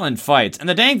 Scotland fights, and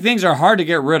the dang things are hard to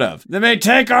get rid of. They may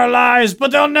take our lives,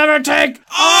 but they'll never take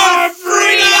our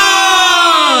freedom!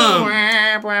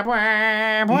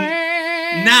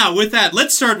 Now, with that,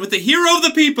 let's start with the hero of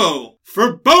the people.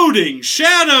 Foreboding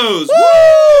Shadows!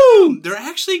 Woo! They're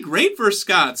actually great for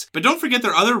Scots, but don't forget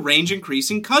their other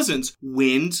range-increasing cousins,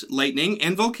 Wind, Lightning,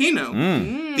 and Volcano.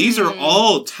 These are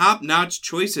all top-notch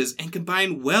choices and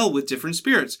combine well with different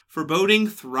spirits. Foreboding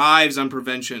thrives on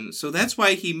prevention, so that's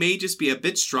why he may just be a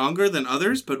bit stronger than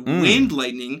others, but Wind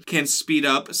Lightning can speed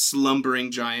up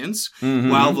slumbering giants,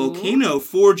 while Volcano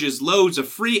forges loads of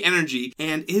free energy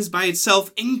and is by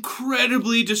itself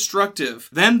incredibly destructive.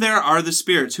 Then there are the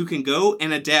spirits who can go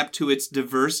and adapt to its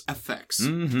diverse effects.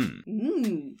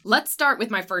 Let's start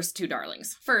with my first two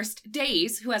darlings. First,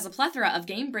 Daze, who has a plethora of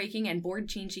game-breaking and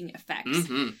board-changing effects.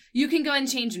 You can go and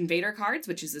change invader cards,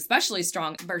 which is especially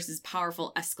strong versus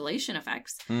powerful escalation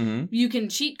effects. You can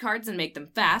cheat cards and make them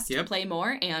fast to play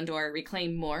more and or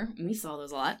reclaim more. We saw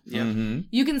those a lot.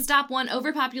 You can stop one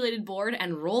overpopulated board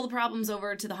and roll the problems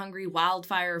over to the hungry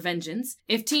Wildfire Vengeance.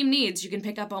 If team needs, you can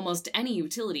pick up almost any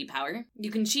utility power.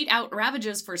 You can cheat out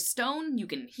Ravages for stone Stone, you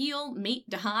can heal, mate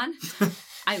Dahan.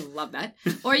 I love that.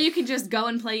 Or you can just go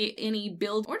and play any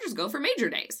build, or just go for major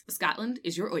days. Scotland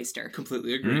is your oyster.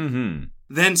 Completely agree. Mm-hmm.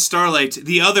 Then Starlight,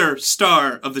 the other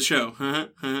star of the show.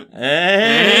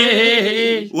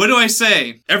 Hey! What do I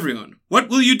say? Everyone, what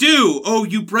will you do? Oh,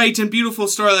 you bright and beautiful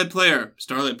Starlight player.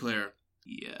 Starlight player.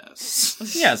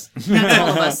 Yes. Yes. That's all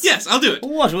of us. Yes, I'll do it.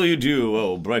 What will you do,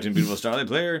 oh bright and beautiful Starlight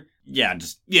player? Yeah,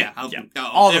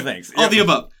 all the things. All the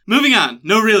above. Moving on.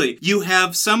 No, really. You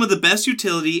have some of the best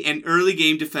utility and early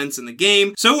game defense in the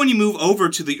game, so when you move over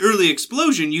to the early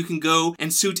explosion, you can go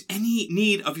and suit any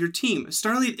need of your team.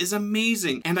 Starlight is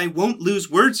amazing, and I won't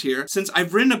lose words here, since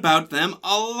I've written about them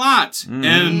a lot.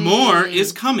 And more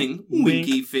is coming.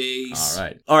 Winky face.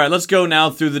 All right, let's go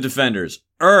now through the defenders.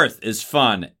 Earth is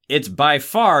fun. It's by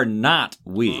far not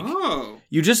weak. Oh.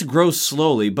 You just grow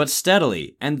slowly but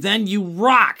steadily, and then you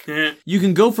rock. You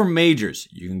can go for majors.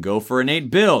 You can go for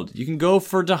innate build. You can go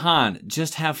for Dahan.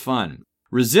 Just have fun.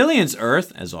 Resilience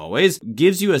Earth, as always,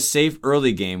 gives you a safe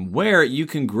early game where you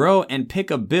can grow and pick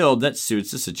a build that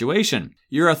suits the situation.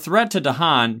 You're a threat to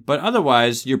Dahan, but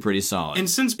otherwise, you're pretty solid. And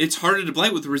since it's harder to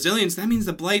blight with resilience, that means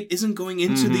the blight isn't going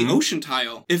into the ocean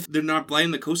tile. If they're not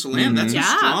blighting the coastal land, that's a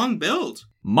strong build.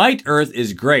 Might Earth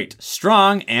is great,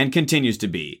 strong, and continues to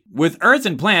be, with Earth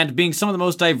and Plant being some of the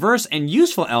most diverse and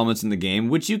useful elements in the game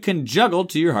which you can juggle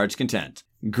to your heart's content.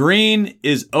 Green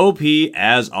is OP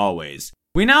as always.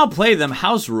 We now play them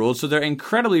house rules, so they're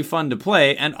incredibly fun to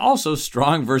play and also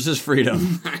strong versus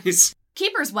freedom. Nice.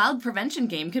 Keeper's wild prevention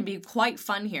game can be quite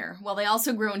fun here, while they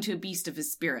also grow into a beast of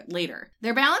his spirit later.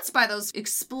 They're balanced by those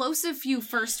explosive few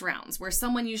first rounds, where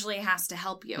someone usually has to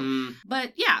help you.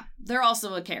 But yeah, they're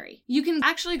also a carry. You can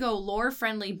actually go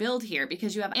lore-friendly build here,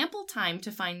 because you have ample time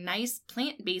to find nice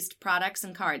plant-based products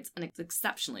and cards, and it's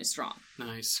exceptionally strong.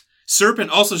 Nice. Serpent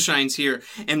also shines here,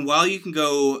 and while you can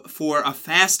go for a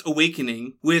fast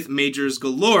awakening with majors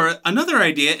galore, another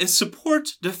idea is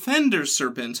support Defender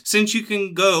Serpent, since you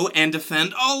can go and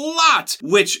defend a lot,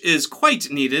 which is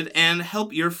quite needed, and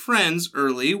help your friends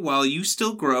early while you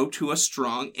still grow to a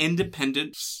strong,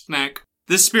 independent snack.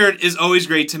 This spirit is always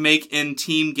great to make in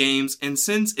team games, and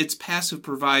since its passive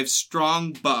provides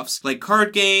strong buffs like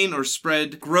card gain or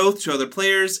spread growth to other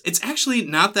players, it's actually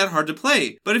not that hard to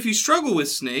play. But if you struggle with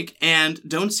Snake and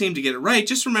don't seem to get it right,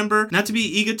 just remember not to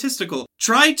be egotistical.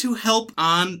 Try to help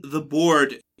on the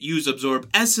board. Use Absorb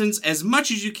Essence as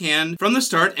much as you can from the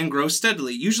start and grow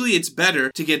steadily. Usually it's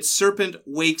better to get Serpent,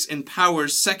 Wakes, and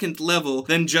Powers second level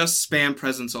than just spam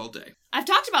presence all day. I've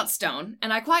talked about Stone,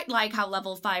 and I quite like how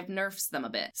level 5 nerfs them a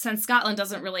bit, since Scotland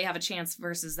doesn't really have a chance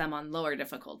versus them on lower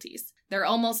difficulties. They're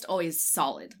almost always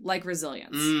solid, like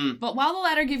Resilience. But while the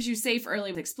latter gives you safe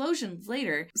early with explosions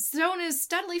later, Stone is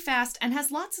steadily fast and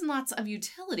has lots and lots of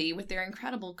utility with their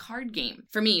incredible card game.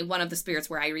 For me, one of the spirits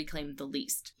where I reclaim the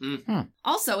least.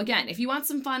 Also, again, if you want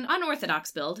some fun,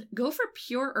 unorthodox build, go for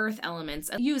pure earth elements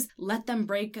and use Let Them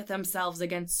Break Themselves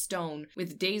Against Stone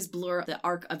with Days Blur the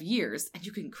Arc of Years, and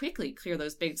you can quickly clear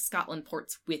those big Scotland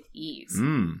ports with ease.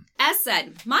 As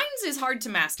said, Mines is hard to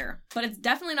master, but it's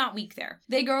definitely not weak there.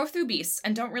 They grow through beasts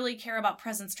and don't really care about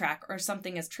presence track or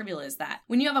something as trivial as that.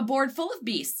 When you have a board full of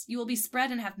beasts, you will be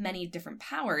spread and have many different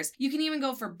powers. You can even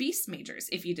go for beast majors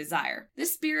if you desire.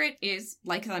 This spirit is,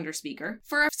 like Thunderspeaker,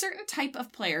 for a certain type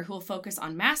of player who will focus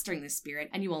on mastering this spirit,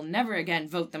 and you will never again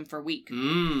vote them for weak.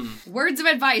 Words of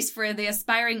advice for the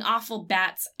aspiring awful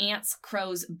bats, ants,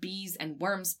 crows, bees, and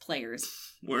worms players.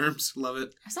 Worms, love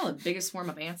it. I saw the biggest swarm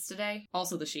of ants today.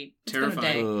 Also the sheep. It's terrifying.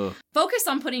 been a day. Focus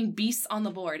on putting beasts on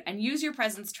the board and use your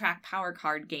presence track power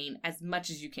card gain as much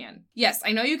as you can. Yes,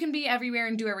 I know you can be everywhere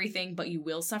and do everything, but you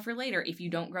will suffer later if you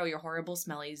don't grow your horrible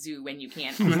smelly zoo when you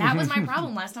can. And that was my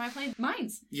problem last time I played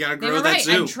Mines. You gotta grow they were that right.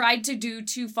 zoo. I tried to do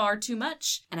too far too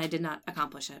much, and I did not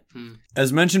accomplish it.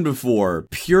 As mentioned before,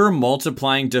 pure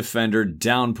multiplying defender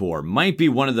Downpour might be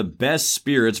one of the best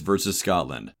spirits versus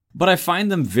Scotland. But I find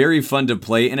them very fun to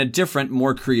play in a different,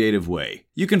 more creative way.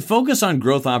 You can focus on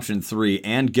Growth Option 3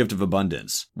 and Gift of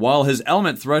Abundance. While his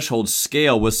element thresholds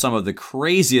scale with some of the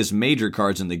craziest major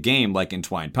cards in the game like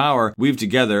Entwined Power, Weave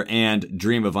Together, and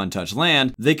Dream of Untouched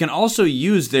Land, they can also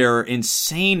use their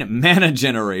insane mana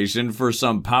generation for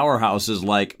some powerhouses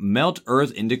like Melt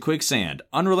Earth into Quicksand,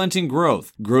 Unrelenting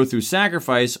Growth, Grow Through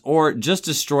Sacrifice, or just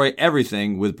destroy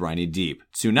everything with Briny Deep,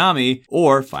 Tsunami,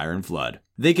 or Fire and Flood.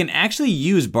 They can actually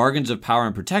use Bargains of Power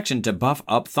and Protection to buff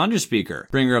up Thunderspeaker,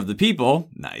 Bringer of the People,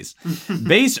 nice,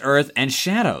 Base Earth, and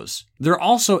Shadows. They're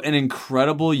also an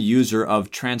incredible user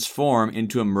of Transform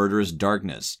into a Murderous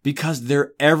Darkness, because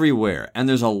they're everywhere, and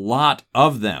there's a lot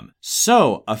of them.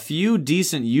 So, a few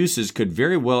decent uses could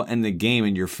very well end the game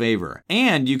in your favor,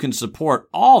 and you can support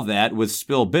all that with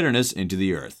Spill Bitterness into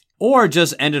the earth. Or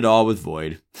just end it all with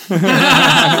Void.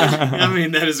 I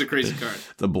mean, that is a crazy card.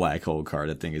 The Black Hole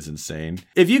card, I think, is insane.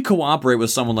 If you cooperate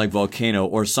with someone like Volcano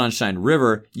or Sunshine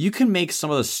River, you can make some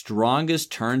of the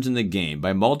strongest turns in the game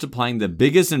by multiplying the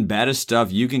biggest and baddest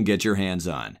stuff you can get your hands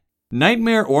on.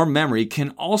 Nightmare or Memory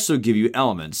can also give you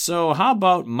elements, so how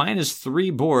about -3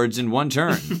 boards in one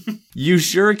turn? You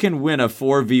sure can win a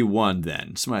 4v1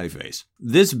 then, smiley face.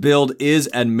 This build is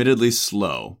admittedly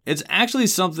slow. It's actually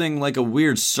something like a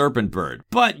weird serpent bird,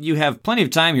 but you have plenty of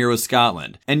time here with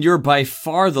Scotland, and you're by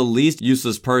far the least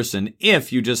useless person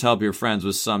if you just help your friends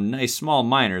with some nice small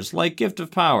minors like Gift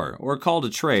of Power, or Call to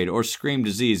Trade, or Scream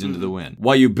Disease into the wind,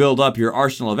 while you build up your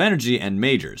arsenal of energy and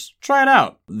majors. Try it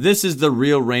out. This is the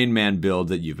real Rain Man build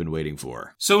that you've been waiting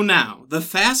for. So now, the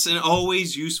fast and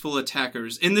always useful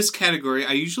attackers. In this category,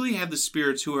 I usually have the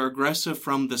spirits who are aggressive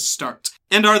from the start,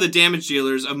 and are the damage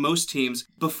dealers of most teams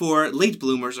before late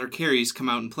bloomers or carries come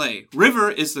out and play. River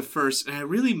is the first, and I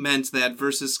really meant that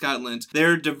versus Scotland.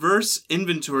 Their diverse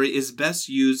inventory is best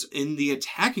used in the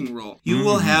attacking role. You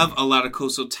will have a lot of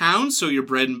coastal towns, so your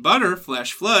bread and butter,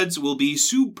 Flash Floods, will be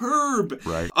superb.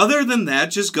 Right. Other than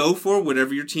that, just go for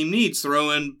whatever your team needs.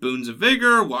 Throw in Boons of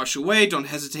Vigor, Wash Away, don't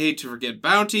hesitate to forget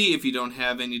Bounty. If you don't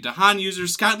have any Dahan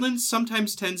users, Scotland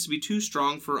sometimes tends to be too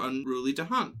strong for unruly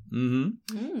Dahan.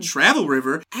 Travel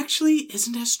River actually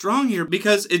isn't as strong here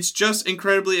because it's just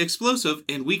incredibly explosive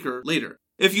and weaker later.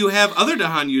 If you have other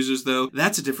Dahan users, though,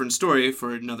 that's a different story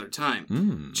for another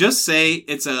time. Just say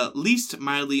it's at least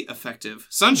mildly effective.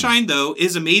 Sunshine, though,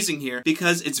 is amazing here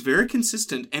because it's very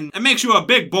consistent and it makes you a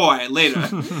big boy later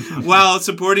while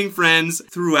supporting friends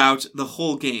throughout the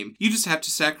whole game. You just have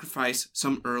to sacrifice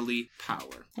some early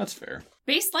power. That's fair.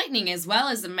 Base Lightning as well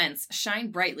as Immense shine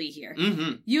brightly here.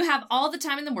 You have all the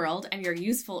time in the world and you're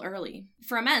useful early.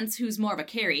 For Immense, who's more of a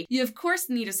carry, you of course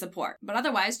need a support, but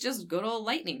otherwise just good old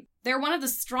Lightning. They're one of the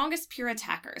strongest pure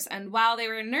attackers, and while they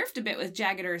were nerfed a bit with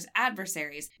Jaggeder's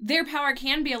adversaries, their power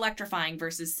can be electrifying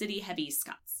versus city-heavy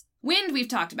Scots. Wind we've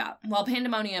talked about, while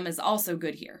Pandemonium is also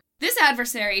good here. This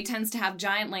adversary tends to have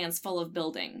giant lands full of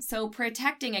buildings, so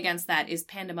protecting against that is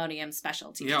Pandemonium's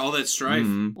specialty. Yeah, all that strife.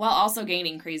 While also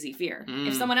gaining crazy fear.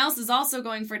 If someone else is also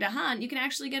going for Dahan, you can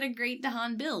actually get a great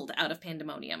Dahan build out of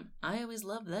Pandemonium. I always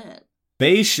love that.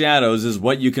 Base Shadows is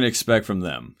what you can expect from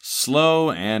them.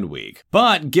 Slow and weak.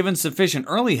 But given sufficient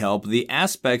early help, the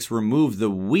aspects remove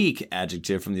the weak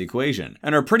adjective from the equation,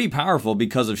 and are pretty powerful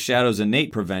because of Shadow's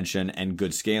innate prevention and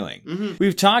good scaling.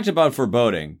 We've talked about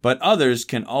Foreboding, but others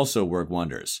can also work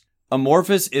wonders.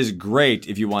 Amorphous is great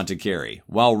if you want to carry,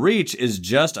 while Reach is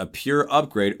just a pure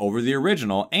upgrade over the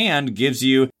original and gives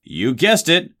you guessed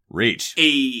it, Reach.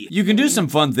 You can do some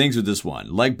fun things with this one,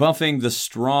 like buffing the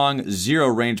strong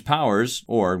zero-range powers,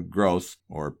 or growth,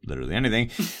 or literally anything,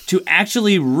 to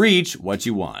actually reach what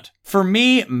you want. For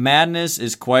me, Madness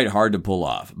is quite hard to pull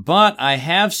off, but I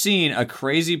have seen a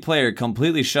crazy player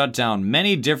completely shut down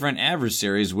many different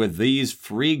adversaries with these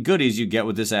free goodies you get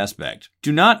with this aspect.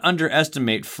 Do not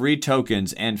underestimate free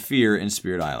tokens and fear in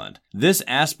Spirit Island. This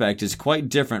aspect is quite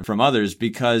different from others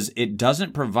because it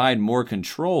doesn't provide more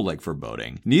control like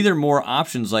Foreboding, neither more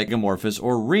options like Amorphous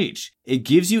or Reach. It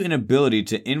gives you an ability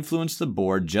to influence the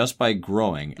board just by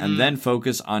growing and then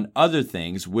focus on other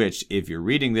things, which, if you're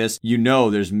reading this, you know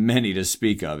there's many to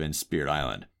speak of in Spirit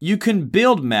Island. You can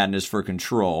build Madness for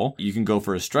control. You can go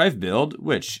for a Strife build,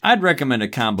 which I'd recommend a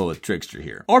combo with Trickster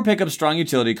here. Or pick up strong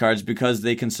utility cards because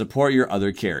they can support your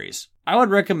other carries. I would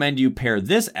recommend you pair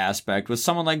this aspect with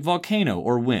someone like Volcano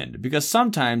or Wind, because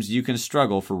sometimes you can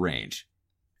struggle for range.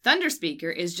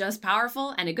 Thunderspeaker is just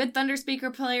powerful, and a good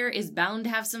Thunderspeaker player is bound to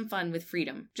have some fun with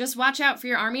freedom. Just watch out for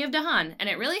your army of Dahan, and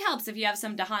it really helps if you have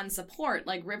some Dahan support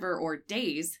like River or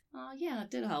Daze. Oh yeah,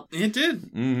 it did help. It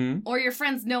did. Or your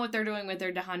friends know what they're doing with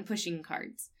their Dahan pushing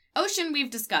cards. Ocean we've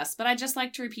discussed, but I'd just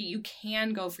like to repeat you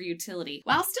can go for utility,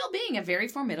 while still being a very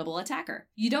formidable attacker.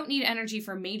 You don't need energy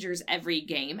for majors every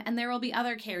game, and there will be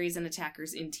other carries and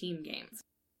attackers in team games.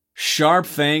 Sharp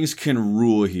Fangs can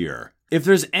rule here. If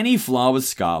there's any flaw with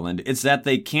Scotland, it's that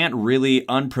they can't really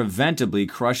unpreventably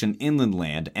crush an inland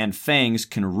land, and Fangs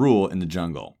can rule in the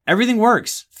jungle. Everything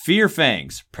works. Fear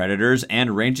Fangs, Predators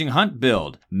and Ranging Hunt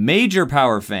build, Major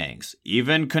Power Fangs,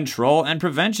 even Control and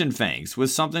Prevention Fangs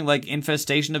with something like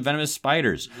Infestation of Venomous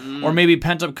Spiders, or maybe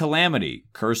Pent-Up Calamity,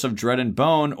 Curse of Dread and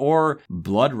Bone, or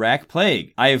Blood Rack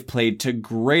Plague. I have played to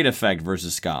great effect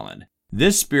versus Scotland.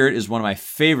 This spirit is one of my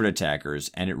favorite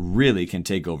attackers, and it really can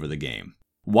take over the game.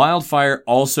 Wildfire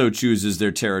also chooses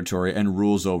their territory and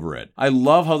rules over it. I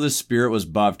love how this spirit was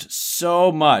buffed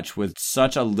so much with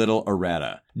such a little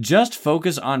errata. Just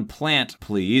focus on plant,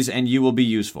 please, and you will be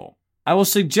useful. I will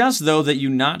suggest, though, that you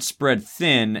not spread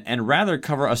thin and rather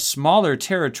cover a smaller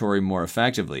territory more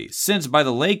effectively, since by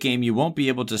the late game you won't be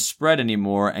able to spread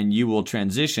anymore and you will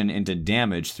transition into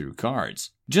damage through cards.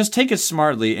 Just take it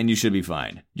smartly and you should be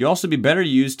fine. You'll also be better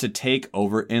used to take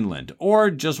over inland,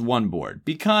 or just one board,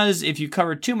 because if you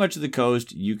cover too much of the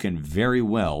coast, you can very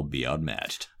well be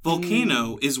outmatched.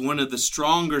 Volcano is one of the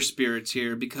stronger spirits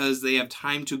here because they have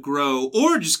time to grow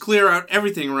or just clear out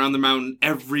everything around the mountain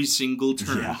every single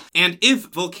turn. Yeah. And if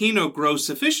Volcano grows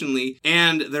sufficiently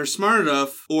and they're smart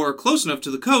enough or close enough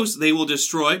to the coast, they will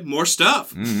destroy more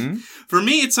stuff. Mm-hmm. For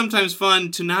me, it's sometimes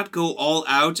fun to not go all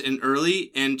out and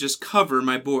early and just cover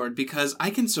my board because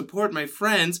I can support my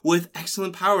friends with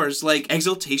excellent powers like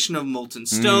Exaltation of Molten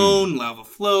Stone, Lava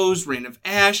Flows, Rain of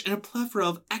Ash, and a plethora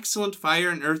of excellent fire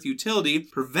and earth utility,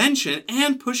 prevention,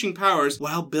 and pushing powers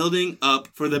while building up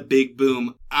for the big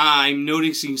boom. I'm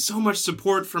noticing so much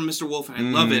support from Mr. Wolf, and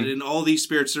I love it. In all these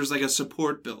spirits, there's like a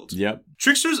support build. Yep.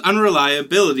 Trickster's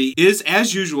unreliability is,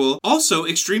 as usual, also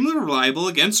extremely reliable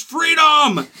against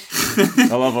freedom! I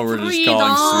love how we're just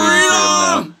calling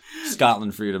Sweden freedom now.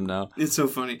 Scotland freedom now. It's so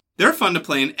funny. They're fun to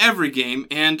play in every game,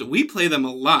 and we play them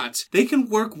a lot. They can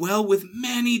work well with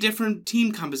many different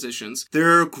team compositions.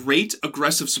 They're great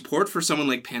aggressive support for someone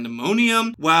like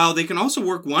Pandemonium, while they can also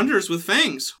work wonders with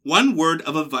Fangs. One word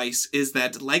of advice is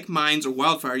that, like Mines or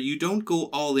Wildfire, you don't go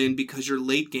all in because your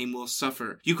late game will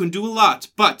suffer. You can do a lot,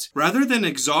 but rather than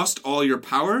exhaust all your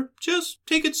power, just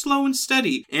take it slow and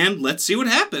steady, and let's see what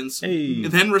happens. Hey.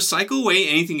 Then recycle away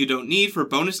anything you don't need for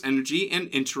bonus energy and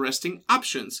interesting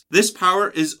options. This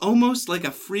power is almost like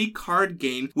a free card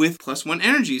gain with +1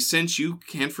 energy, since you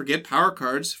can't forget power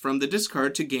cards from the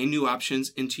discard to gain new options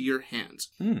into your hands.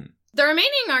 The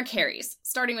remaining are carries,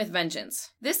 starting with Vengeance.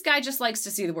 This guy just likes to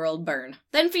see the world burn,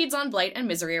 then feeds on blight and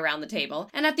misery around the table,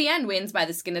 and at the end wins by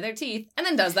the skin of their teeth, and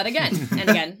then does that again, and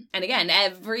again, and again,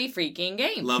 every freaking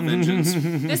game. Love Vengeance.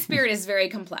 This spirit is very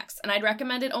complex, and I'd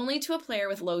recommend it only to a player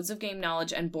with loads of game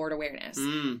knowledge and board awareness.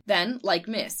 Then, like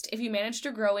Mist, if you manage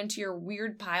to grow into your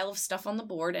weird pile of stuff on the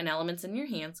board and elements in your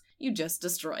hands, you just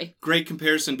destroy. Great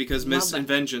comparison, because Mist and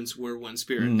Vengeance were one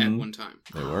spirit at one time.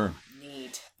 They were.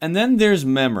 Neat. And then there's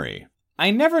Memory. I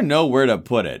never know where to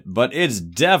put it, but it's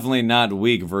definitely not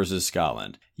weak versus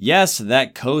Scotland. Yes,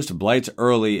 that coast blights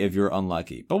early if you're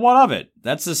unlucky, but what of it?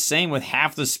 That's the same with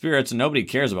half the spirits and nobody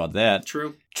cares about that.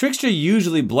 True. Trickster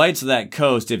usually blights that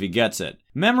coast if he gets it.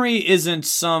 Memory isn't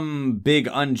some big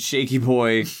unshaky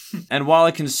boy, and while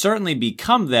it can certainly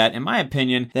become that, in my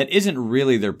opinion, that isn't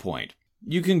really their point.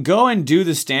 You can go and do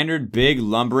the standard big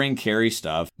lumbering carry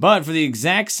stuff, but for the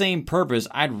exact same purpose,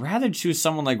 I'd rather choose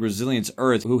someone like Resilience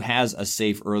Earth who has a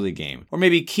safe early game, or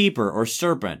maybe Keeper or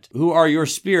Serpent, who are your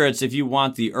spirits if you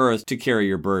want the Earth to carry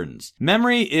your burdens.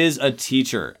 Memory is a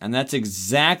teacher, and that's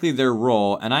exactly their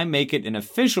role, and I make it an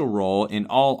official role in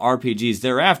all RPGs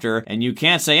thereafter, and you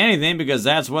can't say anything because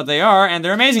that's what they are, and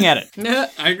they're amazing at it.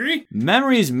 I agree.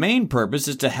 Memory's main purpose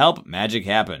is to help magic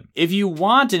happen. If you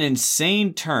want an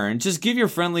insane turn, just give your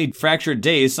friendly Fractured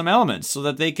Days some elements so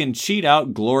that they can cheat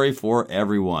out glory for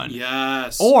everyone.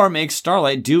 Yes. Or make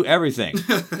Starlight do everything.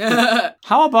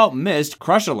 How about Mist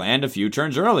crush a land a few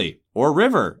turns early? Or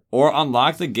River? Or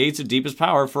unlock the gates of deepest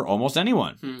power for almost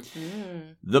anyone?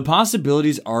 The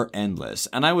possibilities are endless,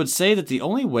 and I would say that the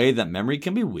only way that Memory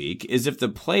can be weak is if the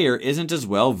player isn't as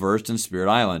well versed in Spirit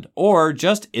Island, or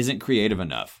just isn't creative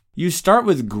enough. You start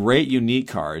with great unique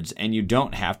cards, and you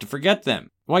don't have to forget them.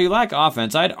 While you lack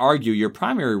offense, I'd argue your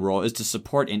primary role is to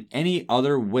support in any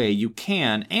other way you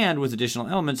can, and with additional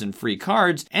elements and free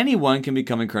cards, anyone can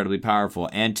become incredibly powerful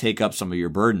and take up some of your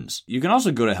burdens. You can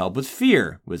also go to help with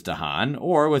Fear, with Dahan,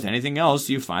 or with anything else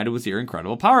you find with your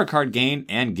incredible power card gain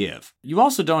and give. You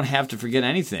also don't have to forget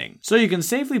anything, so you can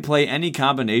safely play any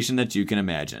combination that you can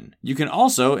imagine. You can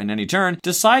also, in any turn,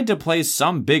 decide to play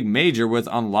some big major with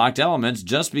unlocked elements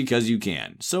just because you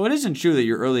can. So it isn't true that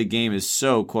your early game is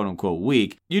so quote-unquote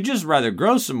weak. You'd just rather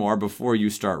grow some more before you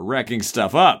start wrecking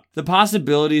stuff up. The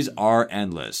possibilities are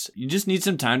endless. You just need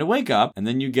some time to wake up, and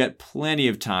then you get plenty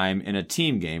of time in a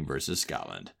team game versus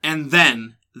Scotland. And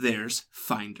then there's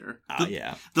Finder.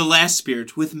 Yeah. The last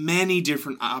spirit with many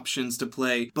different options to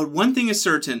play. But one thing is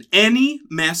certain, any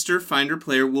master Finder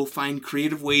player will find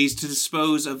creative ways to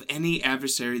dispose of any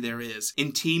adversary there is.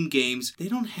 In team games, they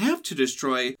don't have to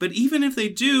destroy, but even if they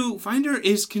do, Finder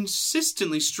is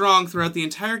consistently strong throughout the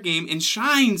entire game and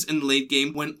shines in the late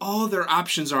game when all their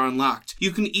options are unlocked.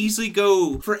 You can easily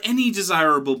go for any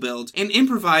desirable build and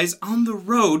improvise on the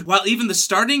road, while even the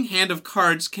starting hand of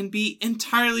cards can be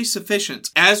entirely sufficient.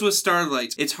 As with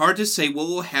Starlight, it's hard to say what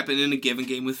will happen in a given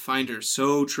game with Finder.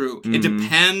 So true. It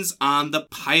depends on the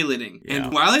piloting. Yeah.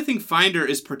 And while I think Finder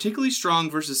is particularly strong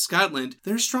versus Scotland,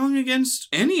 they're strong against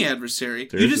any adversary.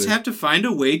 Seriously. You just have to find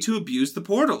a way to abuse the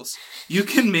portals. You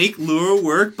can make Lure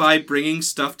work by bringing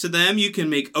stuff to them. You can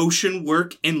make Ocean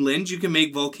work inland. You can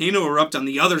make Volcano erupt on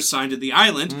the other side of the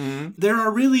island. There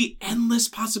are really endless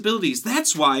possibilities.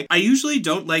 That's why I usually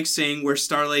don't like saying where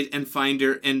Starlight and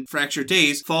Finder and Fractured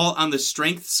Days fall on the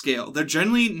strength scale. They're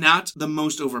generally not the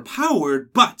most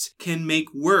overpowered, but can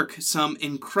make work some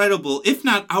incredible, if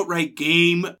not outright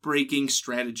game-breaking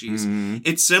strategies.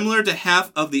 It's similar to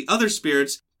half of the other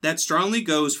spirits that strongly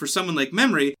goes for someone like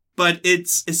Memory, but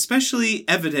it's especially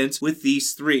evident with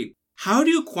these three. How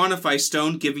do you quantify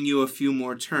Stone giving you a few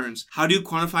more turns? How do you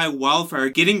quantify Wildfire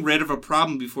getting rid of a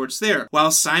problem before it's there,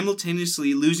 while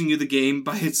simultaneously losing you the game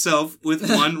by itself with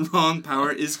one wrong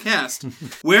power is cast?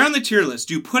 Where on the tier list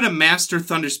do you put a Master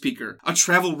Thunderspeaker, a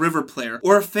Travel River player,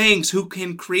 or a Fangs who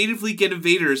can creatively get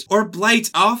invaders or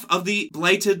Blight off of the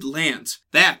blighted land?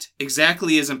 That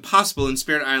exactly is impossible in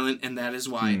Spirit Island, and that is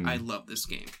why I love this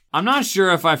game. I'm not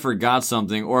sure if I forgot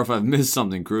something or if I've missed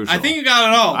something crucial. I think you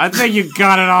got it all. I think you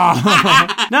got it all.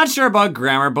 Not sure about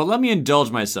grammar, but let me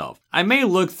indulge myself. I may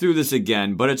look through this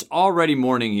again, but it's already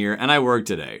morning here, and I work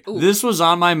today. Ooh. This was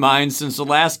on my mind since the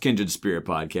last Kindred Spirit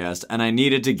podcast, and I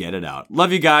needed to get it out.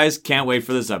 Love you guys. Can't wait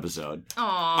for this episode.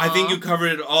 Aww. I think you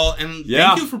covered it all, and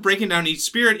thank you for breaking down each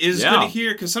spirit. It is good to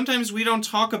hear, because sometimes we don't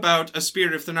talk about a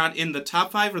spirit if they're not in the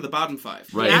top 5 or the bottom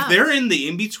 5. Right. If they're in the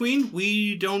in-between,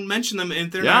 we don't mention them, and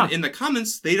if they're not in the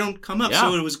comments, they don't come up.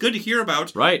 So it was good to hear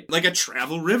about, like a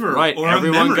Travel River or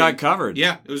everyone a Memory. Got covered.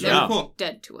 Yeah, it was really cool.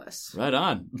 Dead to us. Right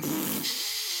on.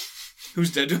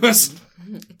 Who's dead to us?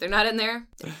 If they're not in there,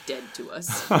 they're dead to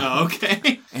us. Oh,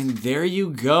 okay. And there you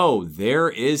go. There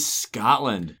is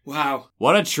Scotland. Wow.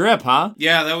 What a trip, huh?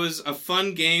 Yeah, that was a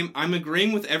fun game. I'm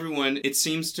agreeing with everyone. It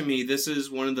seems to me this is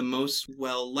one of the most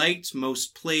well-liked,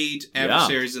 most played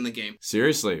adversaries in the game.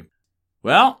 Seriously.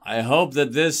 Well, I hope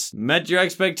that this met your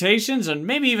expectations and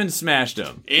maybe even smashed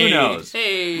them. Hey. Who knows?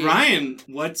 Hey. Ryan,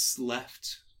 what's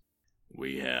left?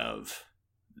 We have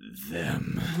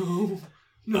them. No.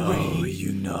 Oh,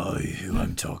 you know who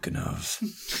I'm talking of.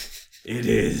 It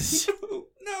is...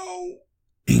 No.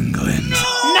 England.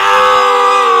 No!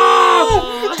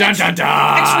 Dun, dun,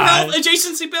 dun! Extra health,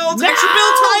 adjacency builds, extra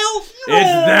build tile!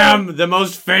 It's them, the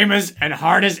most famous and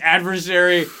hardest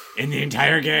adversary in the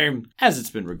entire game, as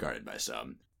it's been regarded by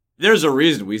some. There's a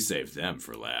reason we saved them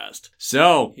for last.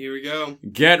 So, here we go.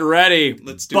 Get ready.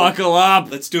 Let's do Buckle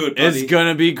up. Let's do it, buddy. It's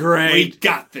gonna be great. We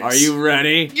got this. Are you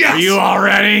ready? Yes. Are you all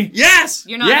ready? Yes.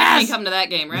 You're not making me come to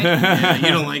that game, right? Yeah, you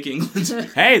don't like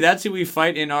England. Hey, that's who we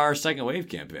fight in our second wave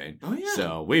campaign. Oh, yeah.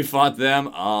 So, we fought them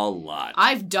a lot.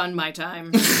 I've done my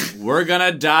time. We're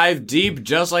gonna dive deep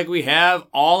just like we have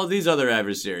all of these other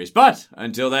adversaries. But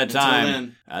until that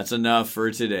time, that's enough for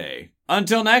today.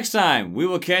 Until next time, we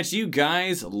will catch you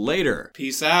guys later.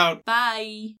 Peace out.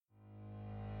 Bye.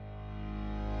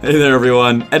 Hey there,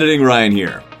 everyone. Editing Ryan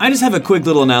here. I just have a quick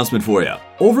little announcement for you.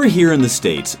 Over here in the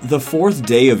States, the 4th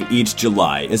day of each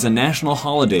July is a national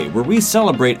holiday where we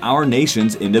celebrate our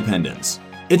nation's independence.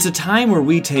 It's a time where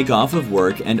we take off of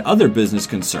work and other business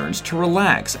concerns to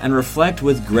relax and reflect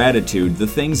with gratitude the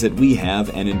things that we have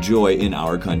and enjoy in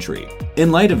our country.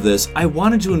 In light of this, I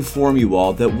wanted to inform you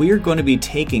all that we're going to be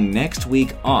taking next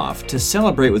week off to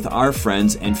celebrate with our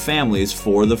friends and families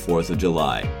for the 4th of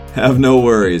July. Have no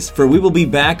worries, for we will be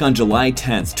back on July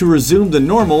 10th to resume the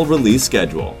normal release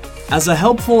schedule. As a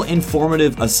helpful,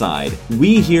 informative aside,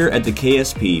 we here at the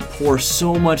KSP pour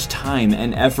so much time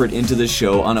and effort into the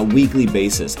show on a weekly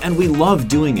basis, and we love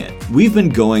doing it. We've been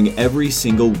going every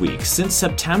single week since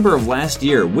September of last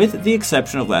year, with the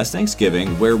exception of last Thanksgiving,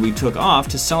 where we took off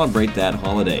to celebrate that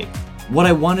holiday. What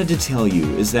I wanted to tell you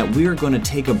is that we're going to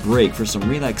take a break for some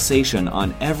relaxation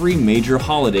on every major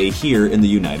holiday here in the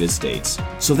United States.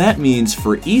 So that means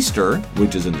for Easter,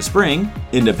 which is in the spring,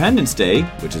 Independence Day,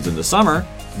 which is in the summer,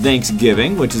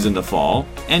 Thanksgiving, which is in the fall,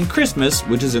 and Christmas,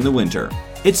 which is in the winter.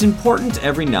 It's important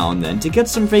every now and then to get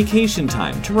some vacation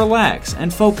time to relax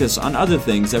and focus on other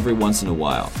things every once in a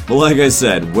while. But like I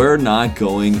said, we're not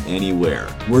going anywhere.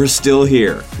 We're still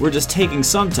here. We're just taking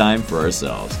some time for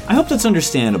ourselves. I hope that's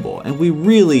understandable, and we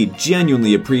really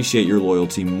genuinely appreciate your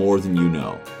loyalty more than you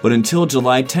know. But until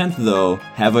July 10th though,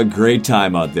 have a great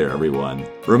time out there, everyone.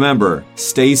 Remember,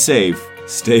 stay safe,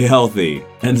 stay healthy,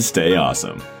 and stay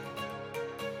awesome.